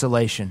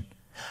desolation.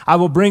 I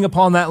will bring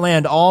upon that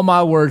land all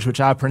my words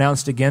which I have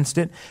pronounced against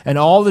it, and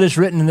all that is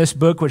written in this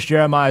book which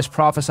Jeremiah has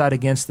prophesied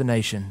against the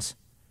nations.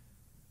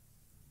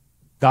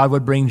 God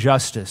would bring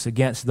justice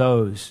against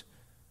those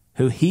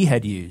who he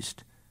had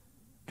used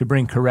to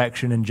bring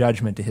correction and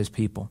judgment to his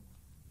people.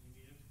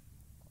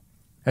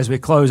 As we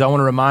close, I want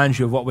to remind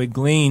you of what we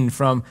gleaned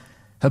from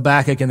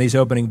Habakkuk in these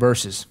opening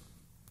verses.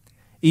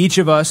 Each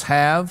of us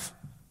have,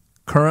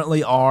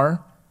 currently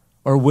are,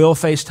 or will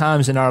face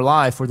times in our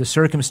life where the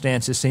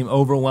circumstances seem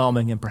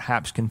overwhelming and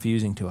perhaps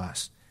confusing to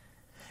us.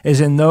 It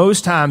is in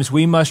those times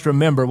we must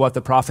remember what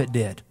the prophet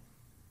did.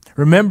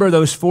 Remember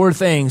those 4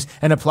 things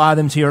and apply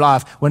them to your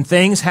life. When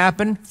things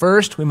happen,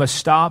 first, we must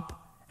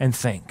stop and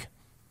think.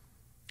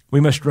 We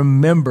must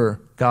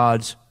remember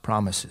God's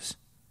promises.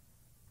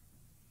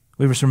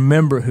 We must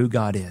remember who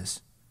God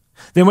is.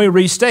 Then we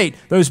restate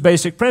those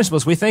basic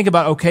principles. We think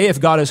about, okay, if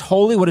God is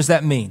holy, what does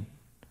that mean?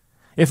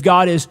 If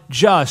God is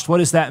just, what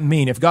does that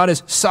mean? If God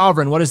is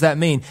sovereign, what does that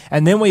mean?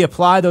 And then we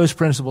apply those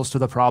principles to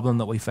the problem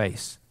that we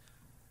face.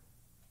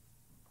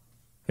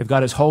 If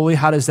God is holy,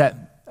 how does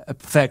that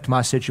affect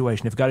my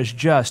situation? If God is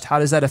just, how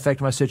does that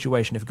affect my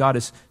situation? If God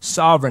is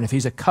sovereign, if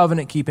he's a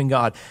covenant-keeping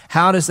God,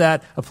 how does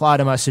that apply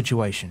to my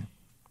situation?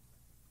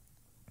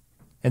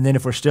 And then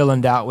if we're still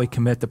in doubt, we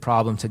commit the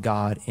problem to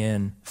God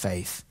in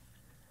faith.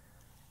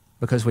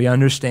 Because we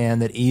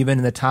understand that even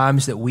in the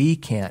times that we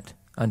can't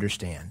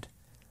understand,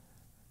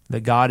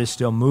 that God is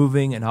still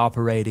moving and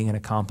operating and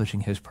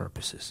accomplishing his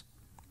purposes.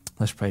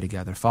 Let's pray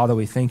together. Father,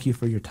 we thank you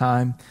for your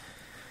time,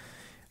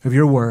 of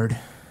your word,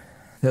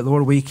 that,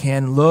 Lord, we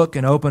can look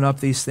and open up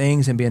these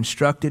things and be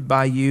instructed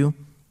by you.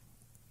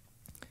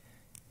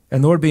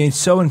 And, Lord, being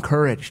so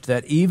encouraged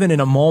that even in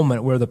a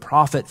moment where the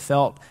prophet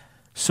felt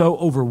so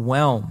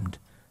overwhelmed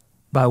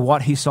by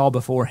what he saw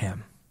before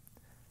him,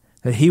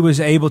 that he was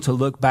able to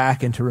look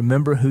back and to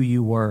remember who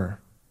you were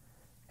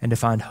and to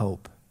find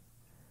hope,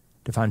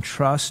 to find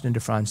trust and to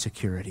find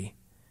security.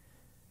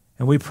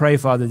 And we pray,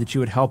 Father, that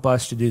you would help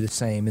us to do the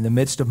same in the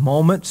midst of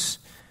moments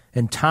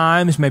and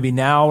times, maybe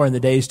now or in the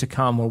days to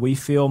come, where we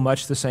feel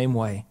much the same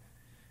way.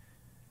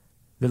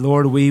 That,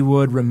 Lord, we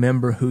would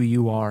remember who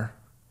you are.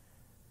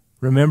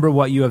 Remember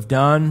what you have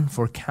done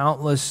for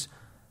countless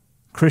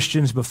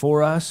Christians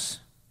before us.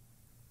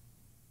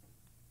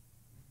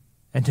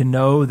 And to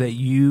know that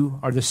you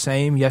are the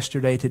same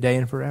yesterday, today,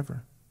 and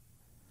forever.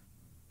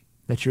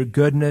 That your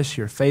goodness,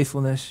 your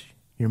faithfulness,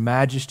 your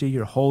majesty,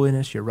 your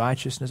holiness, your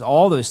righteousness,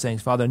 all those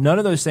things, Father, none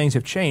of those things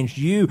have changed.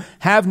 You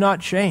have not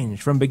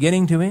changed from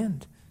beginning to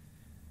end.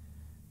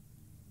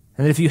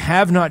 And if you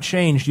have not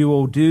changed, you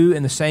will do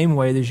in the same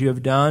way as you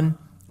have done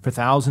for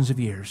thousands of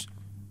years.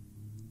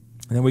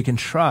 And then we can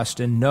trust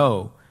and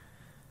know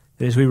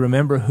that as we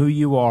remember who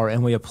you are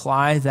and we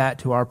apply that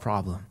to our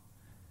problem,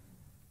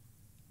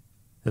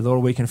 that,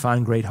 Lord, we can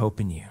find great hope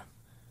in you.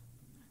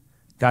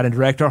 God, and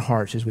direct our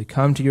hearts as we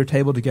come to your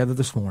table together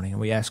this morning,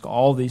 and we ask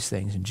all these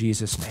things in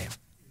Jesus' name.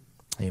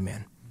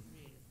 Amen.